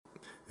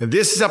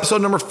This is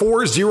episode number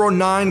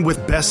 409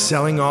 with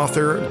best-selling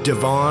author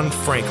DeVon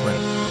Franklin.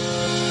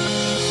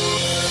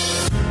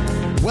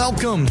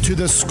 Welcome to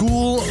the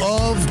School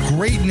of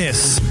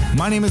Greatness.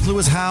 My name is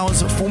Lewis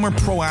Howes, former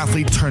pro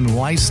athlete turned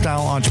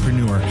lifestyle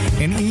entrepreneur.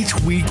 And each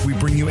week we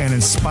bring you an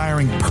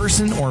inspiring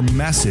person or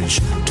message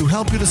to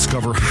help you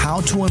discover how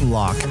to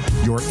unlock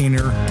your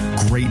inner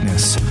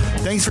greatness.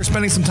 Thanks for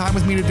spending some time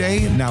with me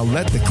today. Now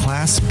let the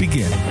class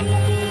begin.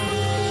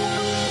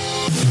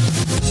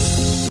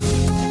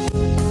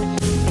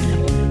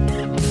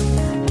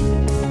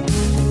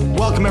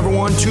 Welcome,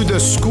 everyone, to the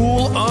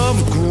School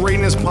of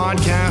Greatness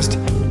podcast.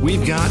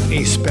 We've got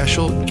a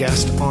special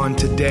guest on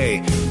today.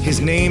 His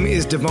name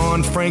is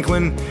DeVon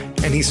Franklin,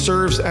 and he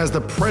serves as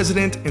the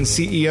president and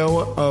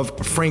CEO of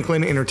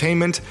Franklin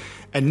Entertainment,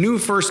 a new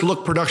first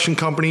look production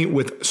company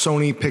with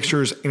Sony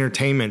Pictures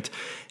Entertainment.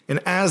 And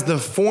as the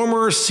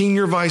former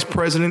senior vice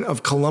president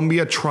of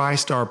Columbia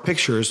TriStar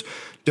Pictures,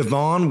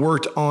 DeVon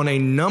worked on a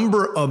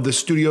number of the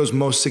studio's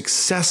most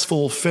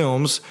successful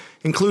films,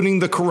 including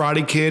The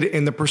Karate Kid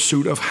and The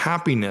Pursuit of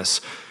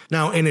Happiness.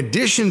 Now, in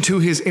addition to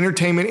his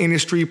entertainment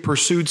industry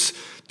pursuits,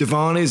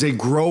 DeVon is a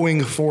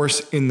growing force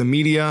in the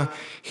media.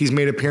 He's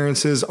made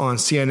appearances on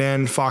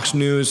CNN, Fox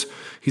News.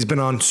 He's been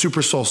on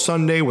Super Soul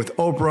Sunday with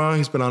Oprah.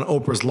 He's been on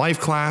Oprah's Life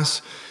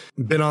Class,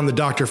 been on the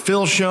Dr.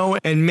 Phil Show,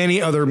 and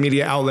many other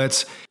media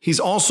outlets. He's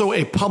also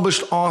a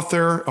published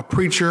author, a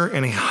preacher,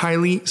 and a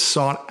highly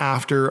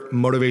sought-after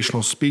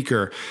motivational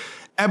speaker.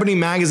 Ebony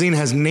Magazine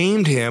has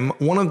named him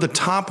one of the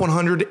top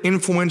 100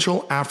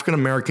 influential African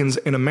Americans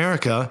in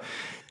America,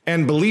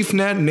 and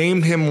BeliefNet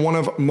named him one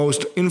of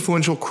most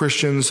influential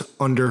Christians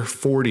under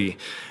 40.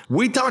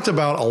 We talked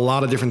about a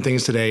lot of different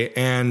things today,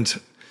 and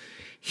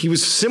he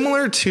was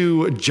similar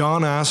to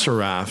John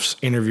Assaraf's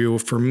interview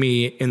for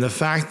me in the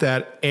fact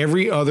that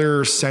every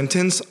other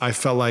sentence I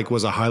felt like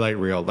was a highlight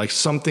reel. Like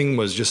something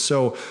was just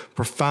so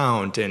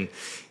profound and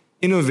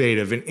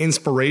innovative and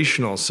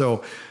inspirational.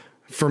 So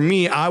for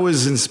me, I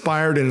was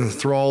inspired and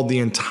enthralled the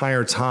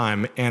entire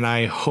time, and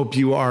I hope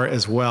you are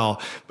as well.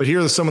 But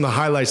here are some of the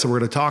highlights that we're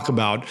going to talk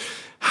about.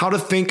 How to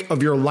think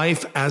of your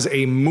life as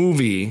a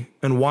movie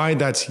and why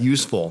that's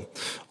useful.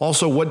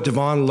 Also, what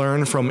DeVon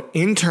learned from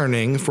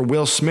interning for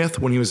Will Smith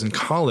when he was in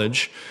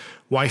college.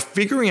 Why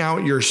figuring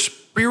out your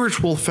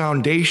spiritual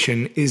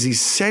foundation is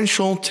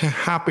essential to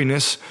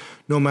happiness,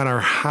 no matter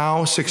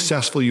how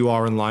successful you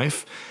are in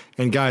life.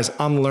 And guys,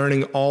 I'm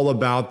learning all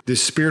about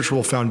this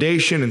spiritual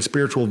foundation and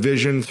spiritual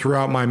vision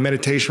throughout my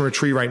meditation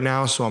retreat right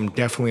now, so I'm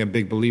definitely a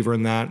big believer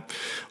in that.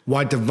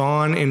 Why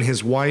DeVon and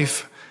his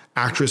wife,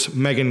 actress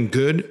Megan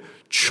Good,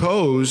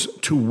 chose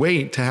to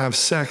wait to have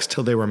sex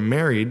till they were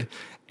married,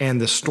 and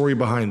the story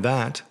behind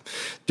that.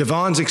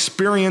 DeVon's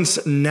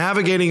experience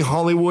navigating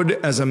Hollywood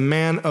as a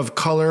man of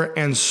color,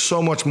 and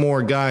so much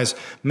more. Guys,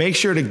 make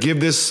sure to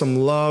give this some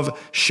love.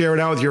 Share it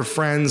out with your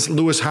friends.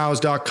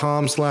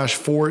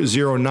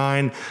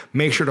 LewisHowes.com/409.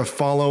 Make sure to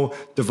follow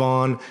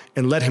DeVon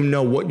and let him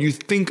know what you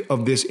think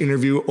of this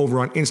interview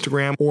over on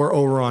Instagram or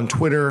over on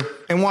Twitter.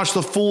 And watch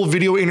the full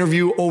video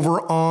interview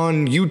over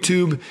on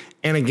YouTube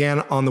and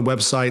again on the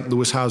website,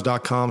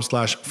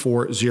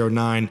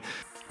 LewisHowes.com/409.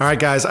 All right,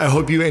 guys, I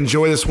hope you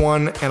enjoy this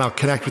one, and I'll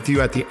connect with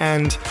you at the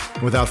end.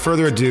 Without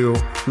further ado,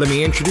 let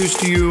me introduce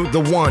to you the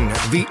one,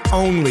 the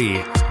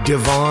only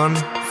DeVon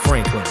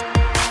Franklin.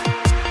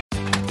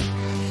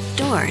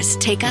 Doors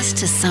take us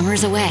to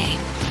summers away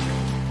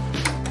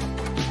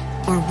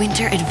or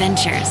winter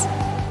adventures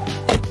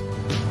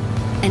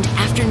and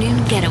afternoon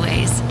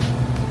getaways.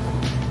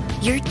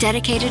 Your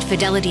dedicated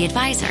Fidelity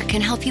advisor can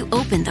help you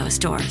open those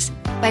doors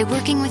by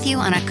working with you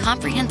on a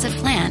comprehensive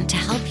plan to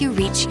help you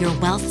reach your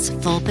wealth's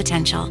full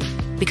potential.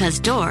 Because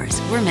doors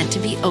were meant to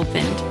be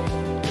opened.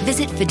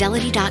 Visit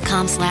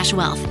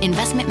fidelity.com/wealth.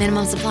 Investment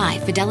minimum supply.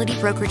 Fidelity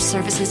Brokerage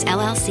Services,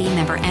 LLC,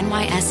 member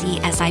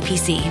NYSE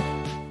SIPC.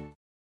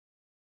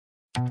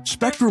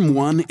 Spectrum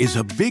One is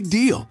a big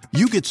deal.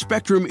 You get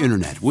Spectrum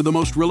Internet with the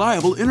most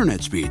reliable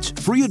internet speeds,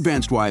 free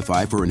advanced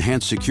Wi-Fi for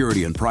enhanced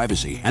security and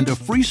privacy, and a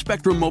free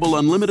Spectrum Mobile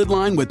Unlimited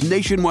line with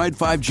nationwide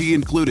 5G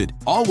included,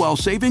 all while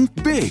saving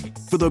big.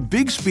 For the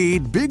big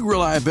speed, big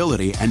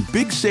reliability, and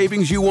big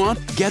savings you want,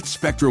 get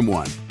Spectrum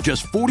One.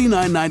 Just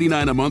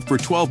 $49.99 a month for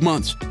 12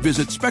 months.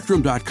 Visit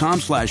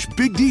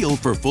spectrum.com/big deal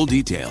for full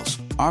details.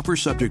 Offer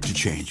subject to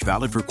change.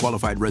 Valid for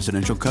qualified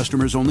residential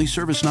customers only.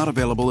 Service not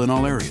available in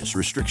all areas.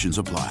 Restrictions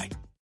apply.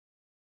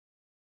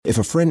 If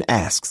a friend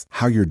asks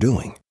how you're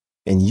doing,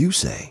 and you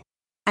say,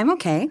 I'm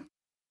okay.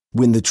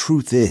 When the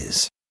truth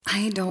is,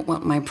 I don't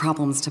want my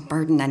problems to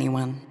burden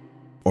anyone.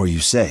 Or you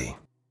say,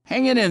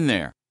 hang it in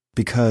there.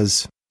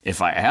 Because if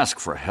I ask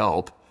for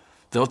help,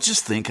 they'll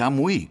just think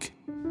I'm weak.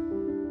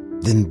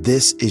 Then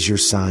this is your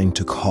sign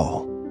to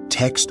call,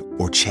 text,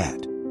 or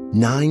chat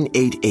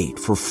 988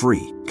 for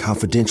free,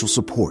 confidential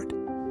support.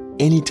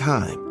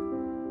 Anytime.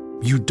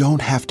 You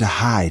don't have to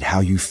hide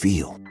how you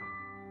feel.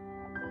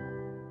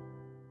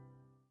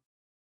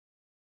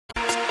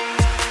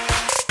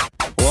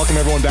 Welcome,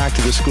 everyone, Welcome back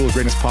to the School of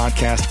Greatness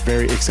podcast.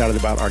 Very excited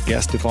about our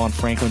guest, DeVon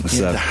Franklin,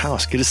 in the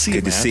house. Good to see you,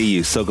 man. Good to see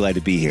you. So glad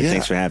to be here.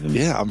 Thanks for having me.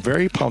 Yeah, I'm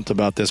very pumped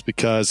about this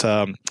because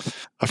a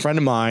friend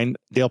of mine,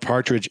 Dale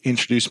Partridge,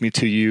 introduced me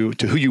to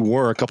who you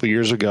were a couple of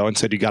years ago and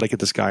said, you got to get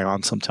this guy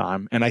on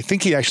sometime. And I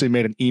think he actually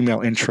made an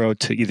email intro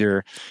to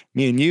either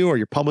me and you or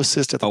your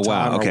publicist at the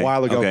time or a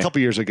while ago, a couple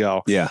of years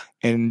ago. Yeah.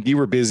 And you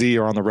were busy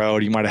or on the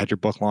road. You might have had your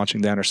book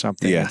launching then or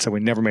something. Yeah. And so we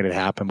never made it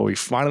happen, but we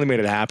finally made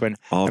it happen.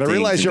 And I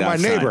realized you're my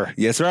neighbor.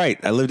 Yes, right.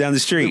 I live down the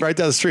street. Right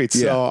down the street.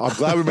 Yeah. So I'm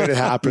glad we made it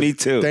happen. Me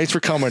too. Thanks for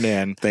coming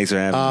in. Thanks for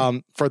having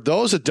me. For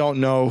those that don't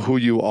know who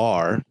you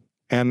are,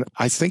 and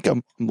I think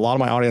a lot of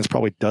my audience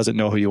probably doesn't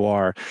know who you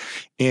are,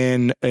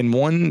 in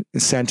one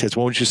sentence,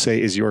 what would you say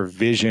is your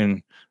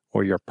vision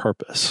or your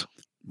purpose?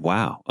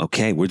 Wow.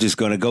 Okay. We're just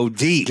going to go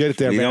deep. Get it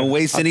there, man. Don't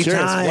waste any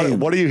time.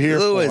 What are you here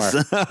Lewis.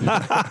 for?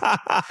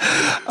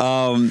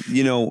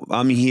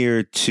 I'm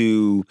here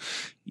to,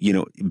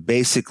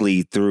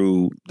 basically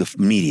through the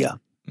media,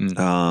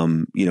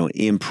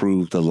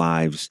 improve the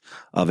lives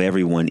of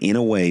everyone in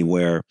a way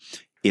where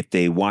if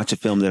they watch a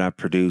film that I've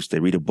produced, they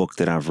read a book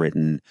that I've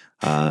written,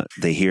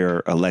 they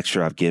hear a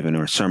lecture I've given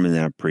or a sermon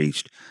that I've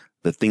preached,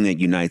 the thing that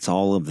unites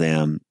all of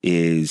them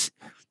is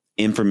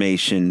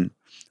information,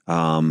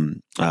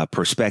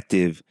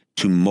 perspective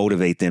to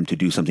motivate them to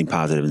do something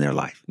positive in their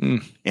life.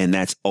 And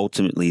that's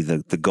ultimately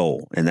the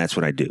goal. And that's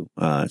what I do.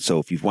 So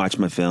if you've watched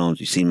my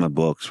films, you've seen my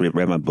books,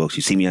 read my books,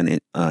 you see me on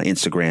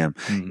Instagram,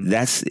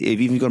 that's,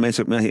 if you can go to my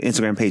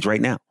Instagram page right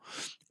now,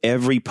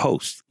 every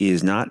post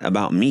is not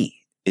about me.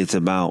 It's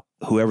about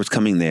whoever's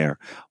coming there.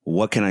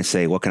 What can I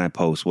say? What can I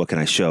post? What can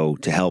I show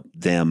to help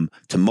them,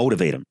 to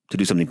motivate them to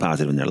do something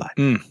positive in their life?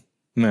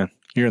 Man,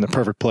 you're in the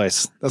perfect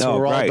place. That's what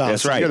we're all about.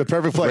 That's right. You're in the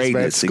perfect place,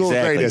 man. School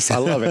of Greatness. I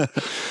love it.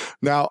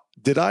 Now,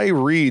 did I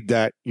read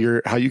that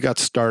how you got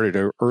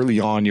started early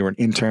on? You were an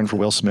intern for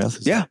Will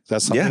Smith.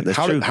 That's something. Yeah,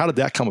 that's true. How did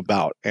that come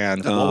about?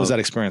 And what was that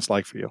experience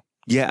like for you?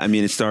 Yeah, I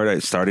mean, it started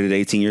at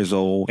 18 years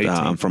old.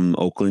 I'm from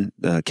Oakland,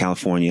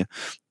 California.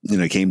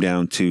 I came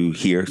down to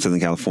here, Southern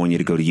California,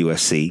 to go to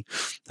USC.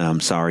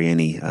 Sorry,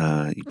 any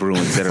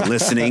Bruins that are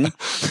listening.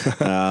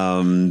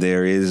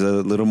 There is a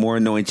little more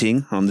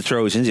anointing on the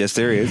Trojans. Yes,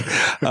 there is.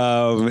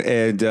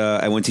 And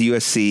I went to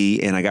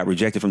USC, and I got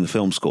rejected from the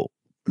film school.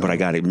 But I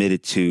got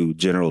admitted to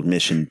general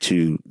admission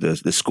to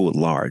the school at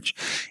large.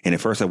 And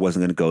at first I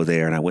wasn't going to go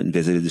there. And I went and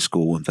visited the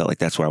school and felt like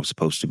that's where I was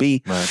supposed to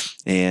be. Right.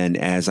 And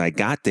as I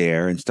got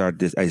there and I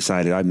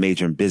decided I'd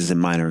major in business and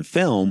minor in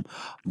film.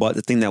 But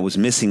the thing that was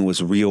missing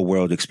was real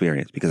world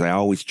experience, because I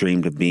always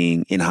dreamed of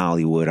being in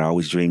Hollywood. I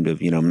always dreamed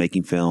of,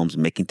 making films,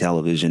 making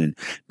television, and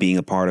being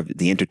a part of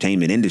the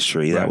entertainment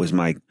industry. Right. That was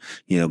my,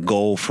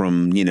 goal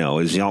from,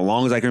 as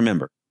long as I can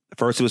remember.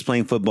 First, it was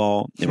playing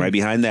football, and right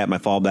behind that, my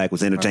fallback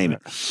was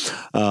entertainment.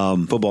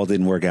 Football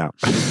didn't work out.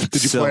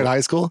 Did you play in high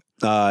school?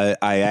 I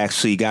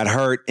actually got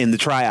hurt in the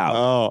tryout.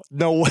 Oh,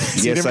 no way.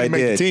 Yes, I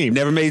did.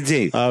 Never made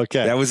the team.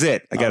 Okay. That was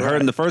it. I got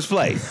hurt in the first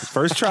play.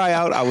 First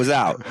tryout, I was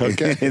out.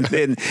 Okay. And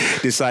then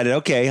decided,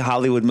 okay,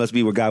 Hollywood must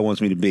be where God wants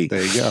me to be.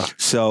 There you go.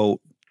 So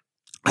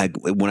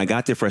when I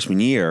got there freshman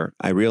year,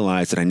 I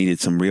realized that I needed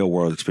some real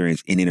world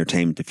experience in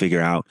entertainment to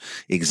figure out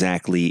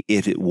exactly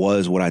if it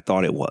was what I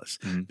thought it was.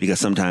 Because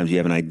sometimes you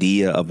have an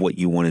idea of what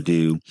you want to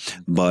do,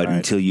 but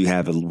until you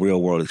have a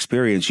real world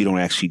experience, you don't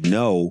actually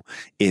know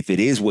if it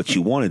is what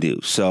you want to do.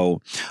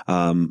 So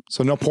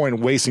no point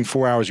in wasting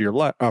 4 years of your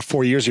life.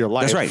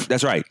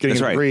 That's right.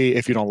 Getting a degree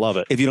if you don't love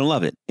it. If you don't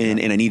love it. And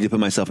I needed to put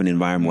myself in an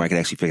environment where I could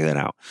actually figure that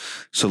out.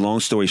 So long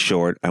story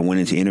short, I went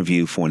into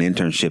interview for an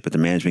internship at the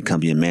management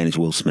company and managed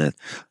Will Smith.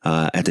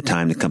 At the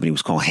time, the company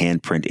was called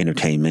Handprint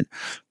Entertainment.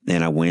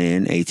 And I went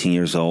in, 18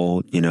 years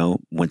old,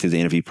 went through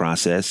the interview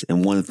process.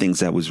 And one of the things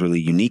that was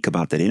really unique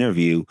about that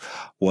interview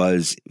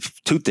was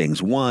two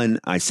things. One,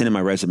 I sent in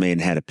my resume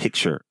and had a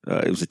picture.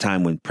 It was a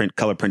time when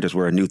color printers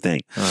were a new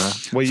thing.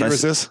 What year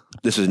was this?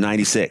 This was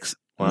 96.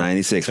 Wow.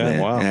 96,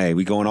 man. Wow. Hey,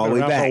 we going all the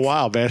way back. For a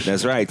while, man.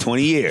 That's right.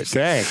 20 years.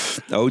 Dang.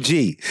 OG.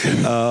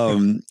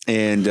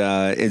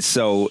 And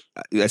so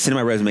I sent in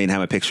my resume and had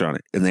my picture on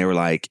it. And they were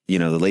like, the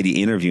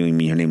lady interviewing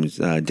me, her name was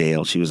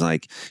Dale. She was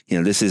like,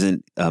 this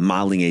isn't a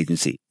modeling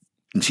agency.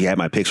 And she had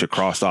my picture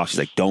crossed off. She's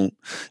like, don't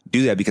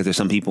do that, because there's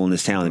some people in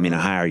this town that may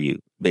not hire you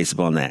based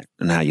upon that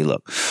and how you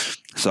look.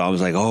 So I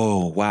was like,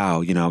 oh,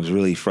 wow. I was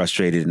really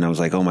frustrated. And I was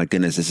like, oh, my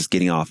goodness, this is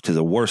getting off to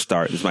the worst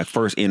start. It was my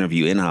first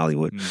interview in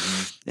Hollywood.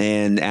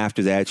 And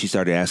after that, she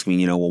started asking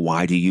me, well,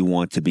 why do you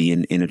want to be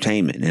in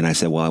entertainment? And I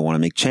said, well, I want to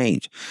make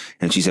change.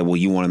 And she said, well,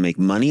 you want to make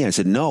money? I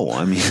said, no,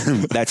 I mean,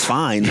 that's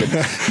fine. But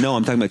no,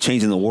 I'm talking about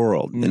changing the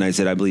world. And I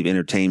said, I believe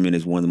entertainment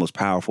is one of the most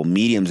powerful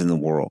mediums in the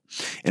world.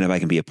 And if I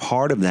can be a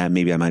part of that,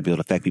 maybe I might be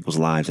able to affect people's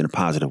lives in a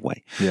positive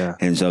way. Yeah.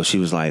 And so she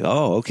was like,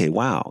 oh, okay,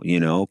 wow,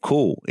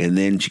 cool. And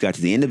then she got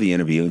to the end of the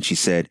interview and she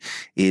said,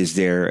 is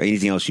there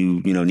anything else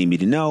you need me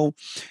to know?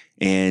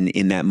 And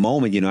in that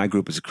moment, I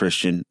grew up as a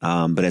Christian,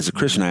 but as a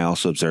Christian, I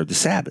also observed the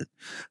Sabbath.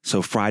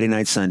 So Friday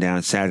night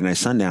sundown, Saturday night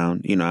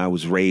sundown, I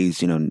was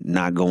raised,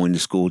 not going to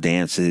school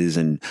dances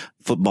and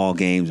football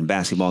games and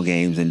basketball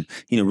games and,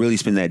 really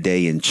spend that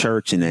day in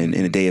church and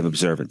in a day of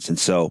observance. And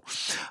so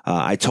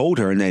I told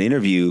her in that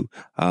interview,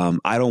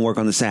 I don't work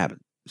on the Sabbath.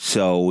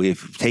 So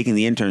if taking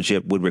the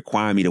internship would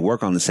require me to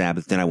work on the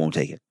Sabbath, then I won't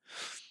take it.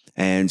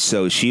 And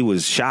so she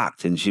was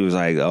shocked and she was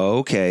like, oh,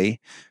 okay.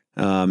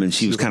 And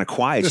she was kind of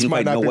quiet. She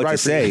didn't know what to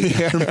say.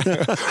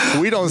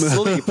 We don't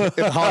sleep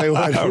in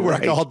Hollywood. We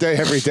work all day,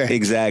 every day.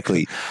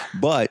 Exactly.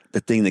 But the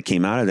thing that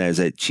came out of that is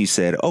that she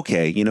said,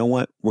 okay, you know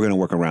what? We're going to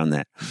work around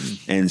that.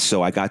 And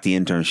so I got the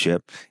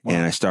internship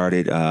and I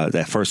started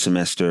that first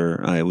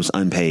semester. It was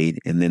unpaid.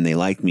 And then they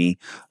liked me.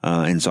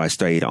 And so I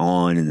stayed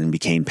on and then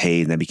became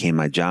paid. And that became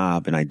my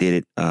job. And I did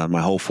it my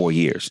whole 4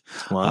 years.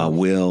 Wow.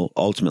 Will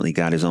ultimately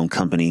got his own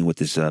company with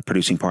his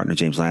producing partner,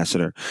 James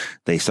Lassiter.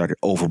 They started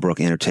Overbrook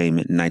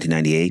Entertainment in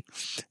 1998,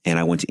 and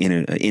I went to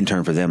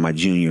intern for them my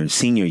junior and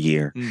senior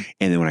year.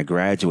 And then when I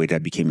graduated, I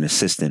became an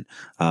assistant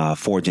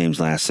for James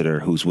Lassiter,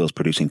 who's Will's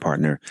producing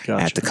partner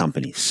at the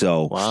company.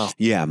 So,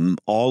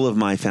 all of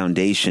my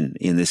foundation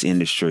in this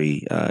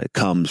industry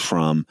comes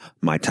from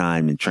my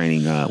time in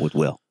training with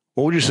Will.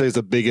 What would you say is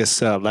the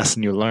biggest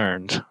lesson you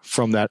learned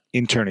from that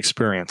intern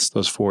experience,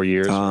 those 4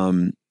 years?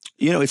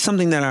 It's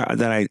something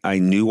that I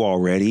knew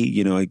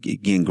already.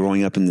 Again,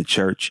 growing up in the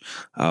church,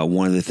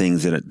 one of the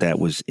things that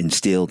was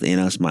instilled in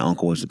us, my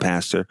uncle was the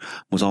pastor,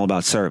 was all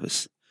about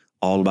service.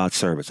 All about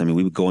service. I mean,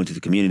 we would go into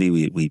the community,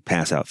 we'd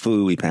pass out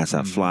food, we'd pass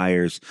out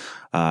flyers.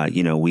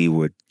 We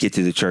would get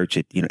to the church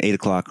at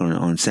 8:00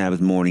 on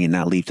Sabbath morning and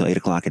not leave till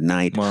 8:00 at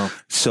night. Wow.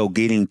 So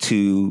getting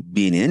to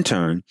be an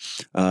intern,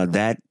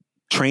 that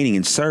training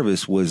and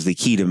service was the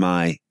key to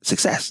my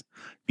success.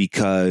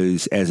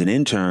 Because as an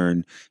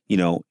intern,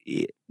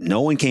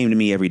 no one came to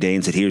me every day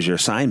and said, here's your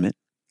assignment.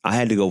 I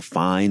had to go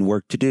find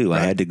work to do.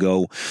 Right. I had to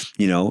go,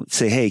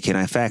 say, hey, can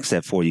I fax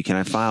that for you? Can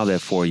I file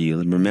that for you?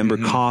 Remember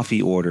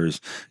coffee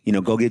orders,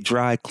 go get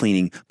dry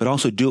cleaning, but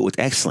also do it with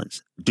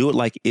excellence. Do it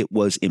like it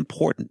was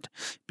important,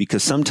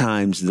 because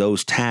sometimes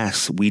those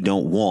tasks we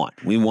don't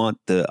want. We want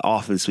the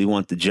office. We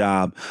want the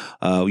job.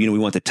 We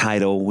want the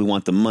title. We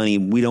want the money.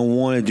 We don't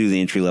want to do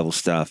the entry level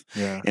stuff.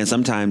 Yeah. And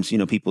sometimes,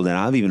 people that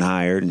I've even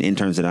hired and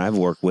interns that I've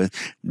worked with,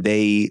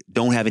 they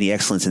don't have any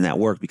excellence in that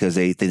work because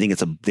they think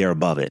they're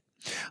above it.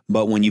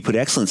 But when you put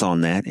excellence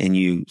on that and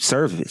you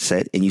service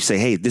it and you say,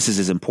 hey, this is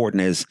as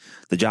important as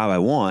the job I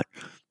want,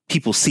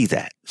 people see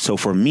that. So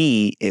for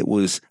me, it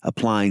was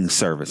applying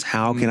service.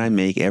 How can I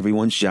make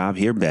everyone's job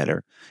here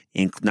better?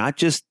 And not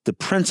just the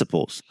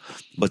principals,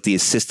 but the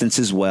assistants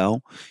as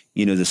well,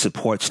 the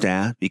support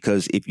staff,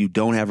 because if you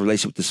don't have a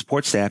relationship with the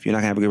support staff, you're not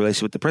going to have a good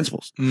relationship with the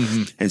principals.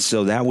 And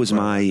so that was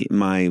my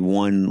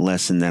one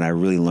lesson that I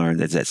really learned,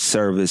 is that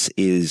service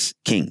is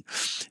king,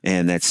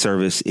 and that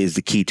service is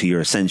the key to your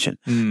ascension.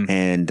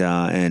 And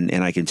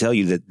I can tell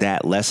you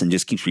that lesson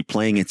just keeps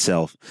replaying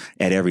itself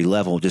at every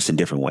level, just in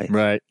different ways.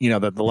 Right.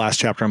 The last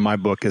chapter in my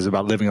book is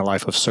about living a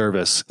life of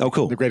service. Oh,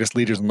 cool. The greatest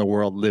leaders in the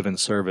world live in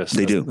service.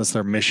 They do. That's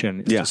their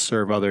mission, to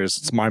serve others.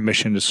 It's my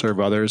mission to serve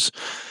others.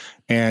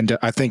 And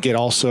I think it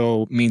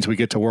also means we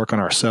get to work on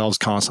ourselves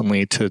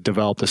constantly to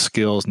develop the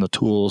skills and the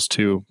tools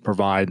to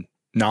provide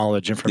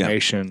knowledge,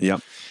 information,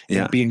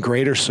 and be in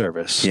greater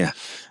service. Yeah.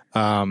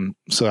 So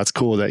that's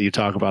cool that you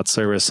talk about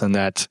service, and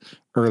that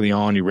early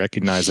on you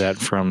recognize that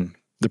from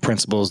the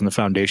principles and the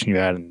foundation you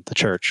had in the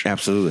church.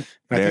 Absolutely.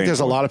 I think there's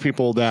a lot of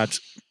people that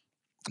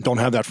don't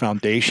have that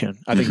foundation.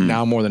 I think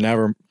now more than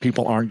ever,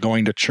 people aren't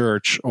going to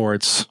church, or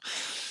it's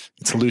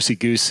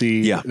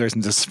loosey-goosey. Yeah. There's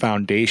this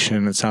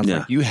foundation, it sounds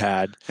like you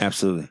had.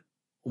 Absolutely.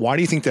 Why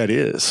do you think that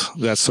is?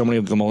 That so many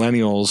of the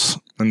millennials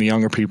and the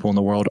younger people in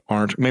the world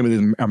aren't,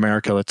 maybe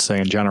America, let's say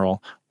in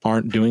general,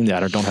 aren't doing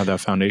that or don't have that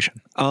foundation?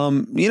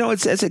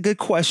 It's a good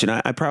question.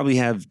 I probably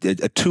have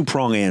a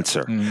two-prong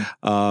answer.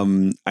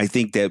 I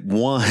think that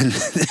one,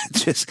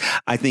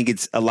 I think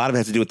it's a lot of it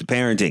has to do with the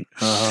parenting.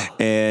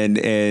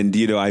 And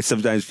I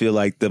sometimes feel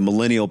like the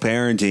millennial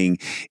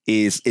parenting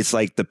it's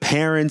like the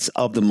parents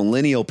of the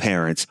millennial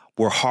parents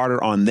were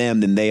harder on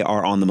them than they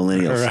are on the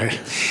millennials. Right.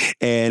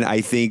 And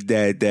I think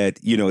that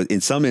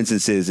in some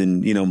instances,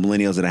 and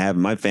millennials that I have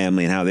in my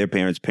family and how their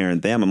parents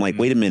parent them, I'm like,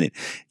 wait a minute,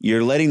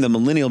 you're letting the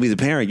millennial be the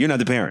parent. You're not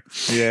the parent.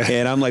 Yeah.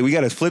 And I'm like, we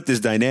got to flip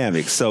this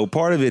dynamic. So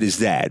part of it is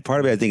that.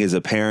 Part of it, I think, is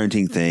a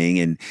parenting thing.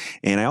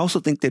 And I also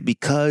think that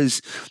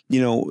because,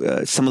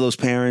 some of those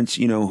parents,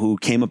 who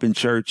came up in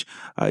church,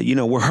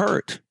 were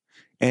hurt.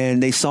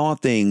 And they saw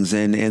things,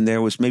 and there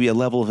was maybe a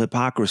level of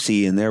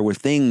hypocrisy, and there were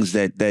things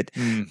that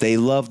they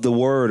loved the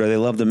word or they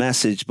loved the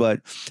message, but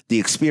the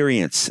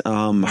experience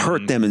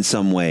hurt them in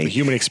some way. The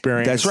human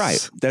experience.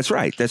 That's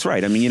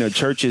right. I mean,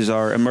 churches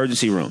are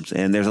emergency rooms,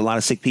 and there's a lot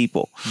of sick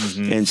people.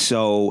 And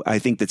so I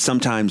think that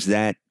sometimes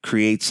that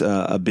creates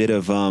a bit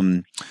of,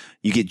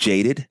 you get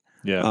jaded.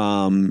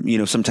 Yeah.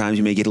 Sometimes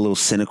you may get a little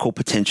cynical,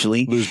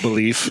 potentially.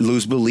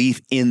 Lose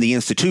belief in the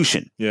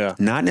institution. Yeah.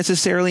 Not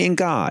necessarily in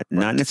God,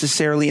 not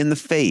necessarily in the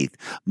faith,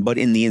 but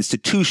in the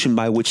institution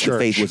by which the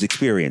faith was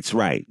experienced.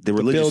 Right. The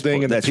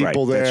building and the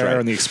people there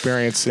and the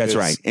experiences. That's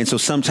right. And so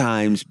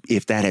sometimes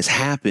if that has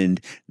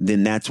happened,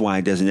 then that's why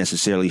it doesn't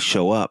necessarily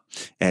show up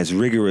as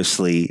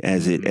rigorously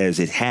as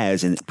it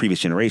has in previous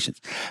generations.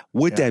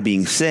 With that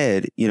being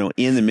said,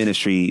 in the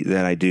ministry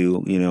that I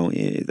do,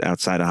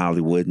 outside of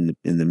Hollywood and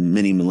in the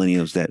many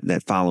millennials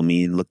that follow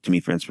me and look to me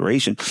for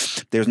inspiration,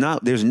 there's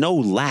no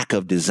lack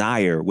of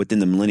desire within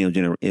the millennial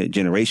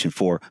generation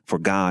for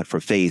God, for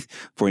faith,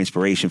 for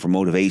inspiration, for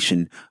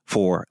motivation,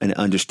 for an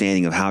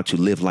understanding of how to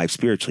live life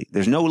spiritually.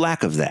 There's no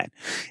lack of that.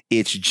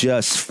 It's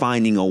just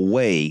finding a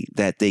way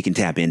that they can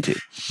tap into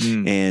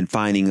and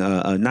finding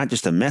not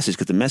just a message,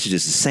 because the message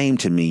is the same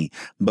to me,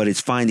 but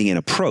it's finding an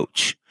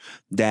approach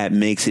that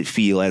makes it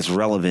feel as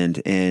relevant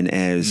and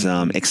as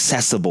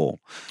accessible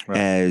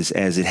as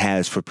it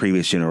has for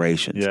previous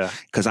generations. Yeah.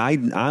 Because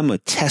I'm a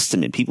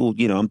testament. People,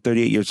 I'm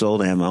 38 years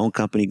old. I have my own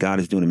company. God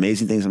is doing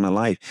amazing things in my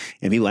life.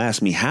 And people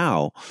ask me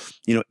how,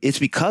 it's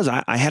because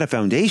I had a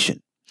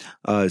foundation.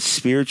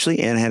 Spiritually,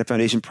 and I had a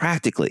foundation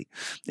practically.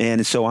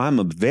 And so I'm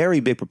a very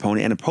big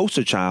proponent and a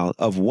poster child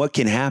of what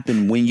can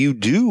happen when you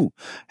do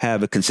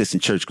have a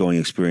consistent church going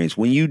experience,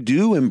 when you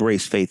do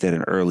embrace faith at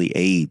an early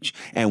age,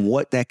 and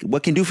what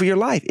can do for your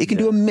life. It can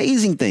do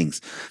amazing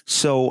things.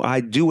 So I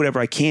do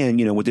whatever I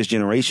can, with this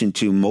generation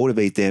to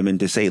motivate them and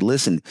to say,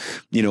 listen,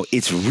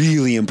 it's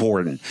really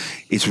important.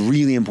 It's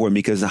really important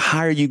because the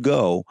higher you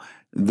go,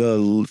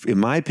 in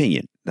my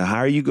opinion, the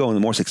higher you go and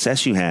the more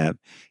success you have,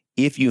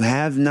 if you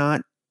have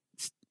not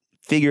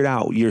figured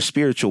out your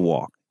spiritual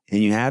walk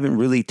and you haven't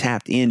really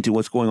tapped into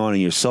what's going on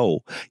in your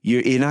soul,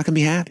 you're not going to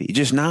be happy. You're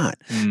just not,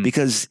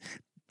 because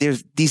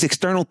there's these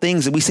external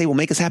things that we say will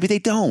make us happy. They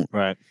don't.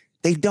 Right.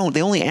 They don't.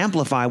 They only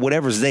amplify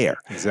whatever's there.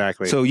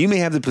 Exactly. So you may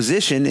have the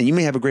position and you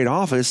may have a great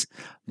office,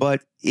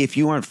 but if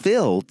you aren't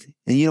filled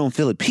and you don't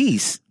feel at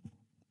peace,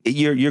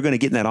 you're going to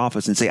get in that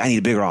office and say, I need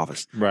a bigger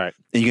office. Right.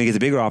 And you're going to get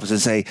the bigger office and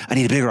say, I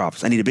need a bigger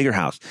office. I need a bigger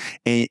house.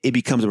 And it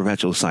becomes a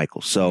perpetual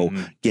cycle. So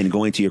again,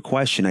 going to your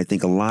question, I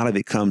think a lot of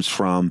it comes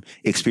from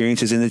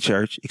experiences in the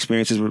church,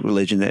 experiences with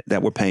religion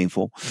that were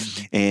painful.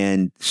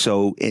 And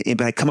so,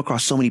 but I come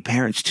across so many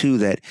parents too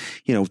that,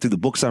 through the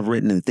books I've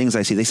written and the things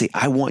I see, they say,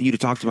 I want you to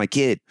talk to my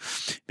kid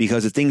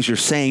because the things you're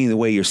saying, the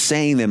way you're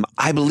saying them,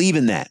 I believe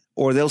in that.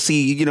 Or they'll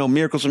see,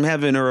 Miracles from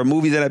Heaven or a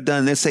movie that I've done.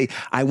 And they'll say,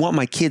 I want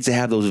my kids to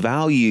have those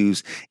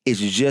values. It's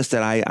just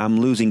that I'm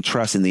losing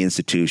trust in the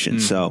institution.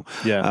 So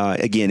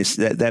again,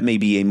 that may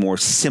be a more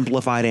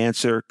simplified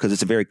answer because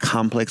it's a very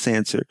complex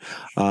answer.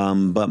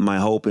 But my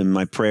hope and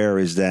my prayer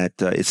is that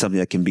it's something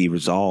that can be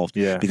resolved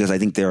because I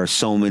think there are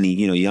so many,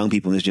 young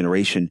people in this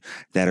generation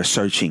that are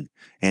searching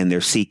and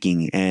they're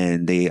seeking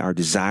and they are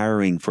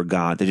desiring for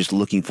God. They're just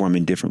looking for him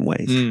in different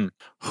ways.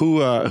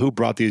 Who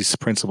brought these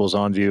principles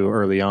onto you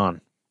early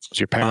on? Was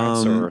your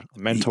parents or a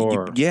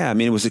mentor? Yeah,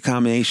 it was a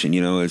combination.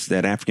 It's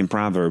that African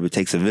proverb, it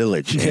takes a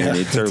village. And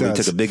it certainly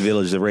took a big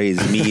village to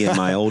raise me and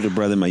my older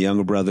brother, my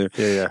younger brother.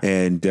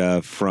 And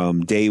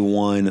from day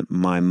one,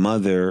 my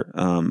mother,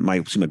 my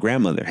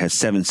grandmother has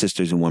 7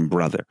 sisters and 1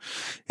 brother.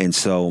 And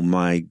so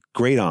my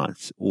great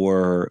aunts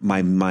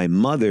my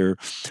mother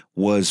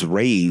was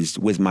raised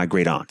with my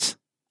great aunts.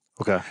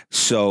 Okay.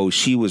 So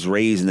she was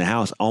raised in the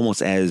house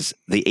almost as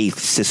the 8th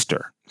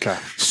sister. Okay.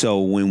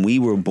 So when we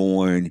were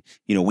born,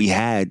 we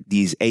had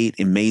these 8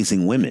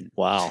 amazing women.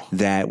 Wow.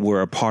 That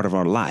were a part of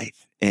our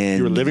life. And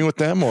you were living with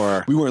them,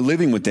 or we weren't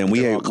living with them.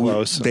 They were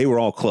close. They were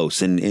all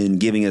close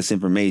and giving us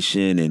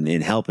information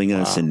and helping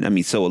us. Wow.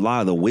 And so a lot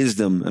of the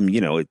wisdom,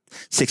 at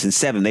 6 and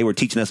 7, they were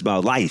teaching us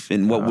about life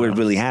and what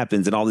really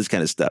happens and all this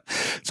kind of stuff.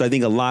 So I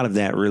think a lot of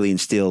that really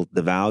instilled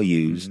the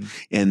values.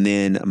 And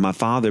then my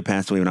father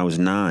passed away when I was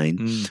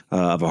 9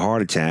 of a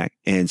heart attack.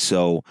 And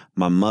so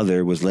my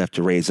mother was left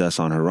to raise us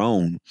on her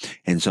own.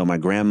 And so my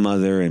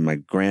grandmother and my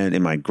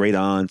great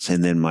aunts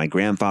and then my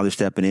grandfather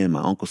stepping in,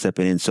 my uncle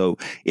stepping in. So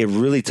it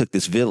really took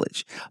this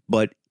village.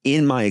 But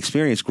in my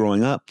experience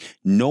growing up,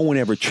 no one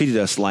ever treated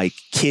us like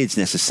kids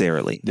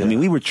necessarily. Yeah.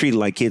 We were treated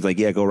like kids, like,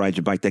 go ride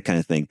your bike, that kind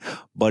of thing.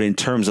 But in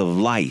terms of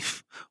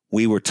life,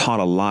 we were taught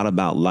a lot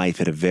about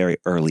life at a very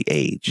early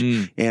age.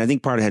 And I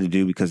think part of it had to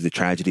do because of the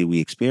tragedy we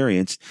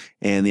experienced.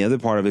 And the other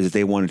part of it is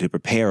they wanted to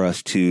prepare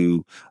us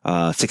to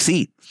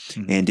succeed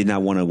and did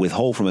not want to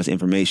withhold from us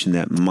information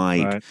that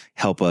might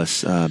help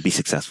us be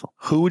successful.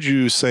 Who would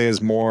you say has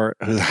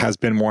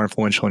been more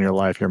influential in your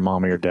life, your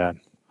mom or your dad?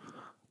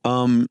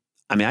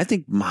 I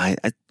think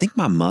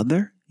my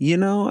mother,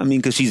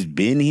 because she's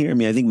been here.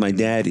 I think my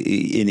dad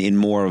in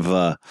more of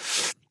a,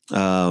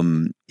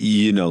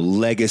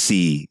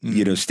 legacy,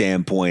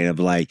 standpoint of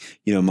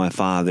my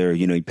father,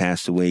 he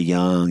passed away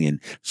young and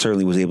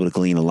certainly was able to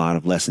glean a lot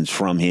of lessons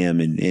from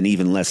him and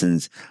even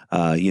lessons,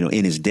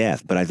 in his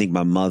death. But I think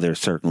my mother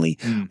certainly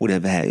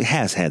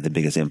has had the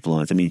biggest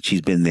influence.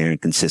 She's been there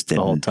and consistent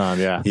the whole time.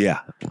 Yeah. Yeah.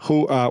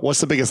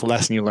 What's the biggest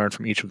lesson you learned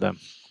from each of them?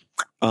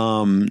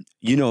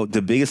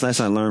 The biggest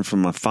lesson I learned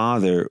from my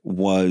father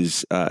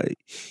was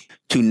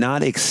to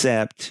not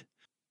accept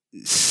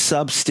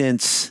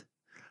substance.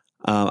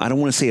 I don't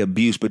want to say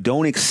abuse, but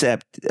don't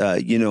accept,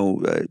 what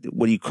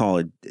do you call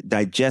it?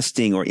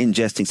 Digesting or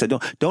ingesting. So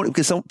don't,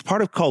 because some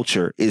part of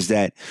culture is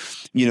that,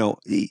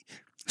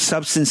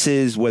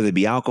 substances, whether it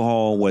be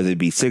alcohol, whether it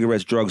be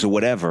cigarettes, drugs, or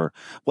whatever.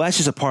 Well, that's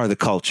just a part of the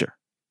culture,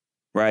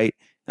 right?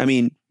 I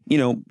mean,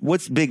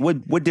 what's big?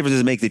 What difference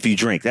does it make if you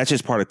drink? That's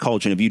just part of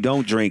culture. And if you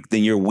don't drink,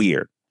 then you're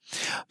weird.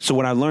 So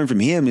what I learned from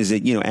him is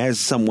that, as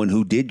someone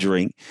who did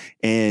drink,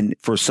 and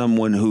for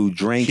someone who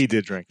drank, he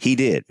did drink. He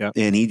did. Yep.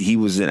 And he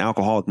was an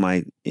alcoholic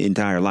my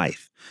entire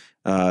life,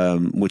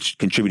 which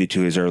contributed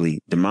to his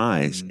early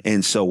demise. Mm-hmm.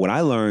 And so what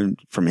I learned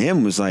from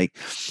him was like,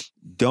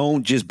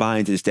 don't just buy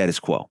into the status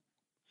quo.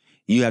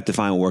 You have to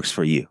find what works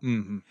for you.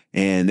 Mm-hmm.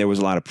 And there was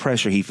a lot of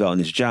pressure he felt in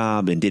his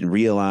job and didn't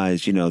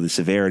realize, the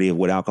severity of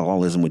what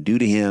alcoholism would do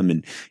to him.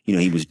 And,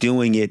 he was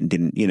doing it and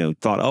didn't,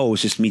 thought, oh,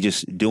 it's just me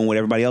just doing what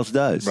everybody else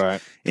does.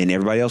 Right. And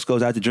everybody else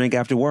goes out to drink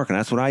after work. And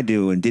that's what I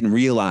do. And didn't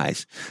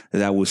realize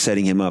that I was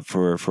setting him up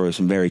for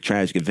some very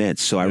tragic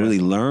events. So I really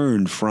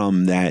learned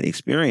from that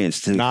experience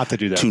to not to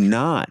do that, to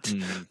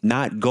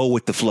not go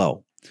with the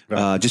flow.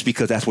 Right. Just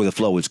because that's where the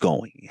flow is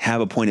going.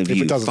 Have a point of view.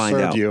 If it doesn't find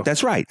serve out. you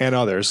That's right. And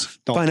others.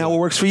 Find out what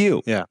works for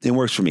you. Yeah. It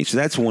works for me. So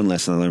that's one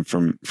lesson I learned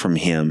from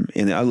him.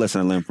 And the other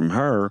lesson I learned from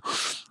her,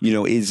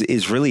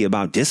 is really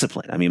about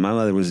discipline. I mean,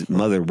 my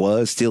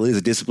mother still is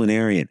a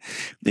disciplinarian.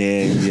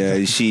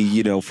 And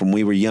she, from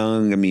we were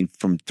young, I mean,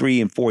 from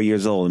 3 and 4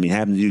 years old,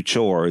 having to do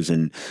chores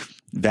and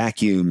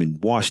vacuum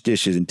and wash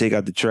dishes and take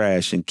out the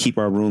trash and keep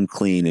our room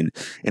clean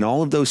and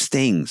all of those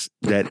things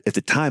that at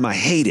the time I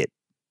hated,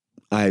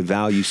 I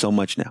value so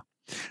much now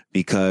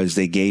because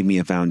they gave me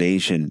a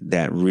foundation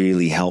that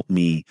really helped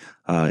me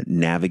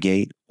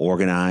navigate,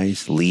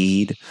 organize,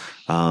 lead,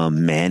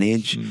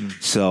 manage.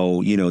 Mm-hmm.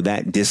 So,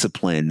 that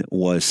discipline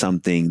was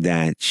something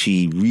that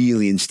she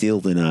really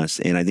instilled in us.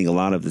 And I think a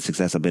lot of the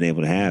success I've been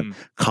able to have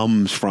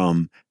comes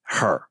from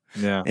her.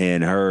 Yeah.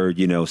 And her,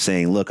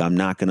 saying, look, I'm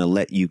not going to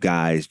let you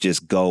guys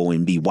just go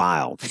and be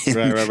wild.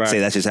 Right. Say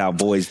that's just how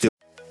boys do.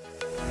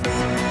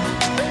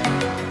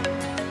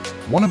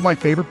 One of my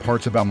favorite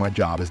parts about my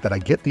job is that I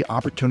get the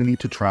opportunity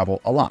to travel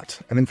a lot.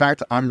 And in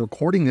fact, I'm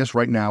recording this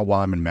right now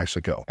while I'm in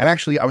Mexico. And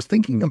actually, I was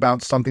thinking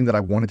about something that I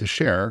wanted to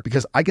share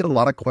because I get a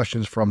lot of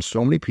questions from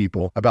so many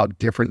people about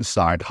different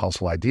side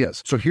hustle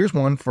ideas. So here's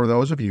one for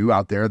those of you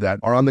out there that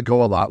are on the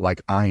go a lot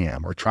like I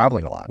am or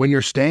traveling a lot. When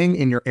you're staying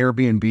in your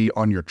Airbnb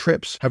on your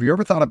trips, have you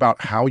ever thought about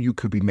how you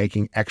could be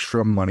making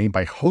extra money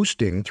by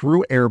hosting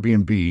through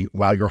Airbnb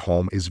while your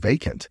home is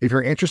vacant? If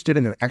you're interested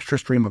in an extra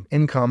stream of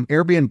income,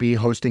 Airbnb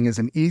hosting is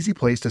an easy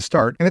place to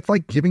start, and it's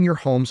like giving your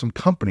home some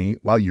company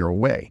while you're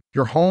away.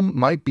 Your home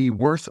might be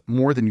worth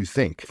more than you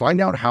think.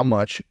 Find out how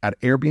much at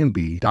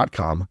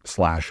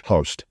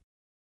airbnb.com/host.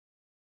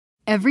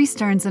 Every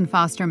Stearns &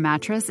 Foster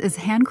mattress is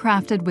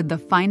handcrafted with the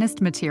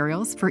finest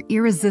materials for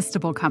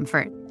irresistible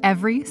comfort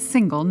every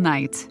single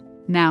night.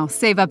 Now,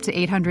 save up to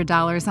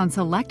 $800 on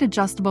select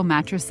adjustable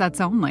mattress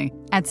sets only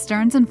at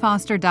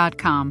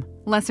stearnsandfoster.com.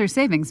 Lesser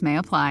savings may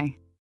apply.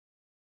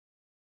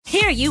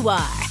 Here you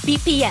are,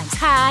 BPMs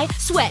high,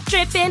 sweat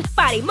dripping,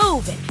 body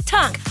moving,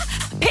 tongue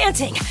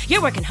panting.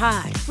 You're working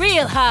hard,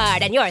 real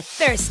hard, and you're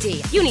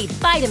thirsty. You need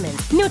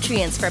vitamins,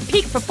 nutrients for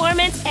peak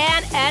performance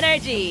and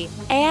energy.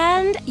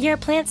 And your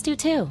plants do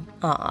too.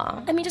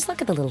 Aw, I mean, just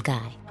look at the little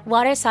guy.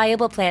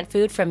 Water-soluble plant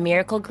food from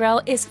Miracle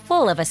Grow is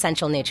full of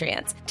essential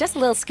nutrients. Just a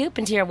little scoop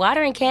into your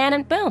watering can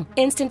and boom,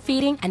 instant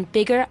feeding and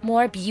bigger,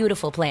 more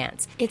beautiful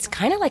plants. It's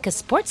kind of like a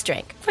sports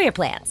drink for your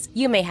plants.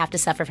 You may have to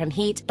suffer from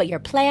heat, but your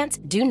plants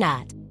do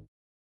not.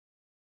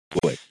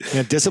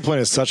 Yeah, discipline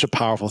is such a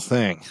powerful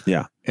thing.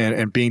 Yeah.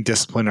 And being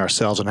disciplined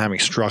ourselves and having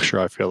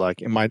structure, I feel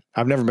like.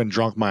 I've never been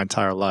drunk my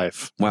entire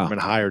life. Wow. I've been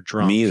high or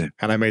drunk. Me either.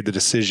 And I made the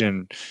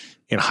decision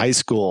in high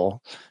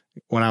school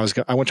when I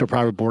went to a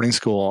private boarding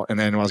school, and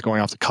then when I was going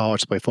off to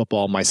college to play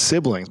football, my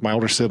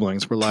older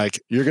siblings were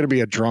like, you're going to be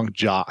a drunk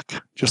jock.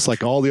 Just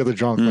like all the other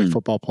drunk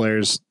football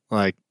players,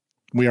 like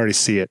we already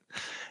see it.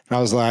 And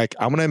I was like,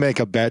 I'm going to make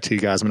a bet to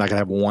you guys. I'm not going to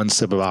have one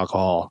sip of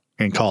alcohol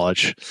in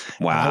college.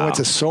 Wow. And I went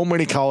to so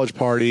many college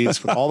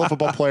parties with all the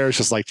football players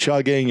just like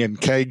chugging and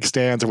keg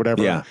stands or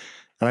whatever. Yeah.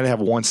 And I didn't have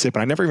one sip,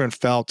 and I never even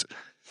felt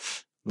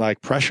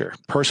like pressure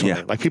personally.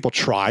 Yeah. Like people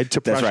tried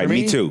to pressure me. That's right.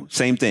 Me too.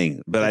 Same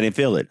thing, but I didn't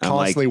feel it.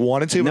 Constantly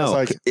wanted to. No, but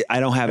I was like,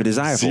 I don't have a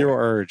desire for it. Zero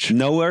urge.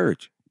 No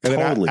urge. And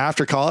totally. then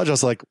after college, I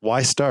was like,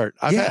 why start?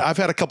 I've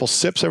had a couple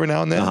sips every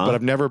now and then, but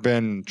I've never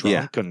been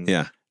drunk and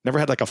never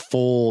had like a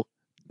full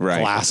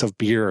glass of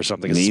beer or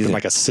something. It's been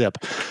like a sip.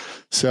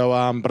 So,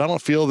 but I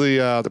don't feel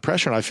the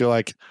pressure, and I feel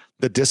like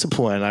the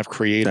discipline I've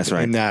created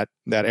in that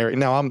area.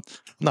 Now I'm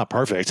not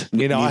perfect,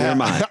 you know.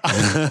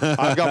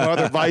 I've got my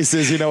other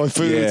vices, you know, with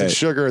foods and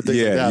sugar and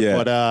things like that. Yeah.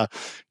 But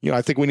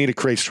I think we need to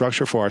create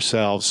structure for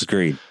ourselves.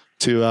 Agreed.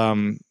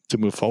 To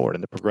move forward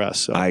and to progress.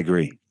 So. I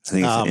agree. I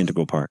think it's an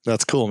integral part.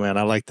 That's cool, man.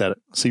 I like that.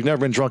 So you've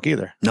never been drunk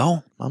either?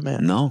 No. Oh,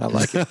 man. No. I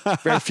like it.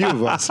 Very few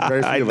of us.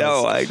 Very few of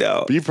us. I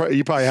know. But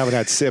you probably haven't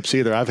had sips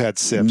either. I've had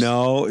sips.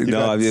 No.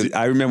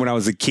 I remember when I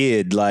was a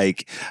kid,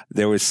 like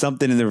there was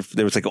something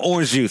there was like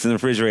orange juice in the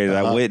refrigerator.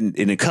 I went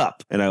in a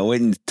cup and I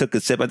went and took a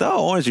sip. I thought,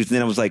 orange juice. And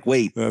then I was like,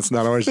 wait. That's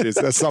not orange juice.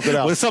 That's something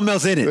else. There's something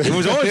else in it. It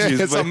was orange juice.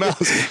 It's something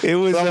else. It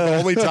was the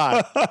only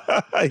time.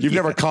 You've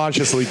never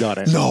consciously done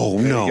it. No.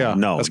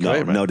 That's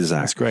great, man. No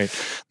desire. That's great.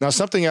 Now,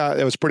 something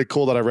that was pretty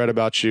cool that I read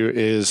about you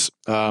is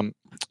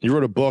you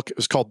wrote a book. It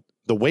was called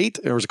The Wait,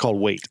 or was it called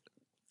Wait?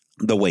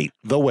 The Wait.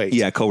 The Wait.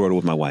 Yeah, I co-wrote it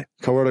with my wife.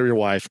 Co-wrote it with your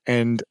wife.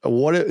 And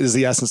what is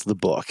the essence of the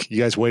book?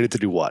 You guys waited to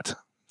do what?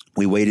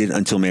 We waited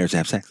until marriage to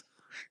have sex.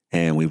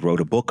 And we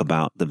wrote a book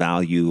about the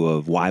value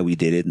of why we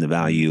did it and the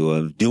value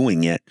of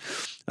doing it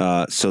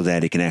so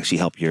that it can actually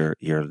help your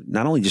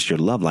not only just your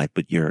love life,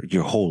 but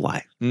your whole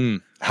life.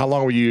 How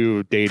long were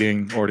you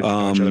dating or did you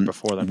know each other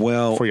before then?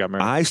 Well, before you got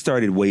married? I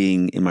started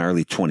waiting in my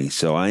early 20s.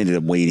 So I ended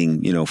up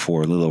waiting,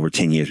 for a little over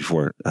 10 years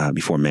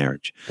before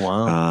marriage.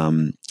 Wow.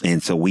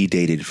 And so we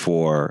dated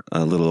for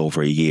a little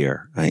over a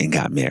year and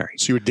got married.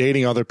 So you were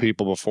dating other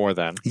people before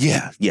then?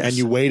 Yeah. Yes. And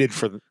you waited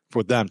for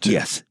them too?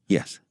 Yes.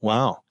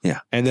 Wow. Yeah.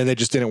 And then they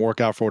just didn't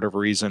work out for whatever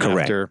reason.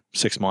 Correct. After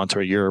 6 months or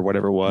a year or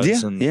whatever it was.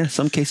 Yeah.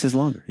 Some cases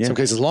longer. Yeah. Some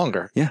cases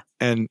longer. Yeah.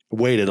 And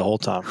waited the whole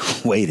time.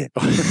 Waited.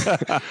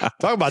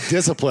 Talk about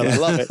discipline. I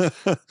love it.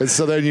 And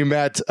so then you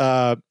met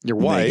your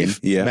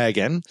wife,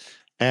 Megan,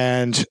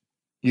 and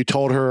you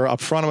told her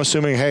up front, I'm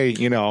assuming, hey,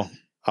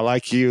 I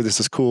like you. This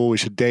is cool. We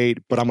should date,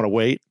 but I'm going to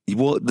wait.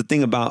 Well, the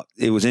thing about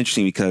it was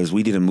interesting because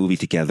we did a movie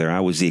together. I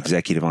was the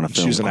executive on a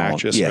film. She's an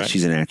actress. Yeah, right?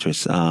 she's an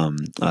actress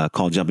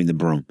called Jumping the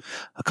Broom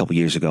a couple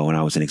years ago, and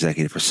I was an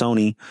executive for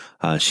Sony.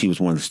 She was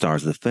one of the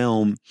stars of the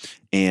film.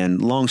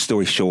 And long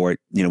story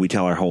short, we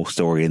tell our whole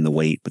story in The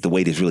Wait, but The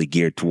Wait is really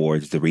geared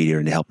towards the reader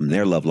and to help them in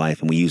their love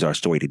life, and we use our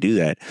story to do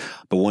that.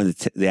 But one of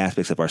the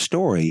aspects of our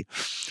story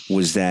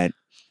was that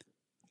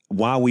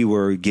while we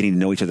were getting to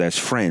know each other as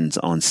friends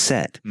on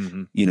set,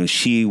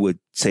 she would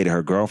say to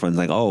her girlfriends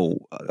like,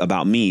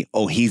 about me,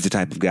 he's the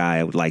type of guy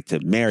I would like to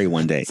marry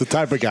one day. It's the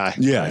type of guy.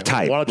 Yeah, right.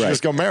 Type. Why don't you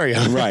just go marry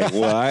him? Right.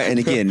 Well, and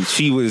again,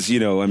 she was,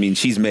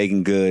 she's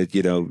Megan Good,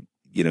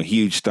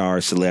 huge star,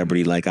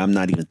 celebrity. Like, I'm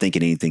not even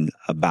thinking anything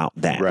about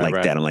that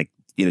that. I'm like,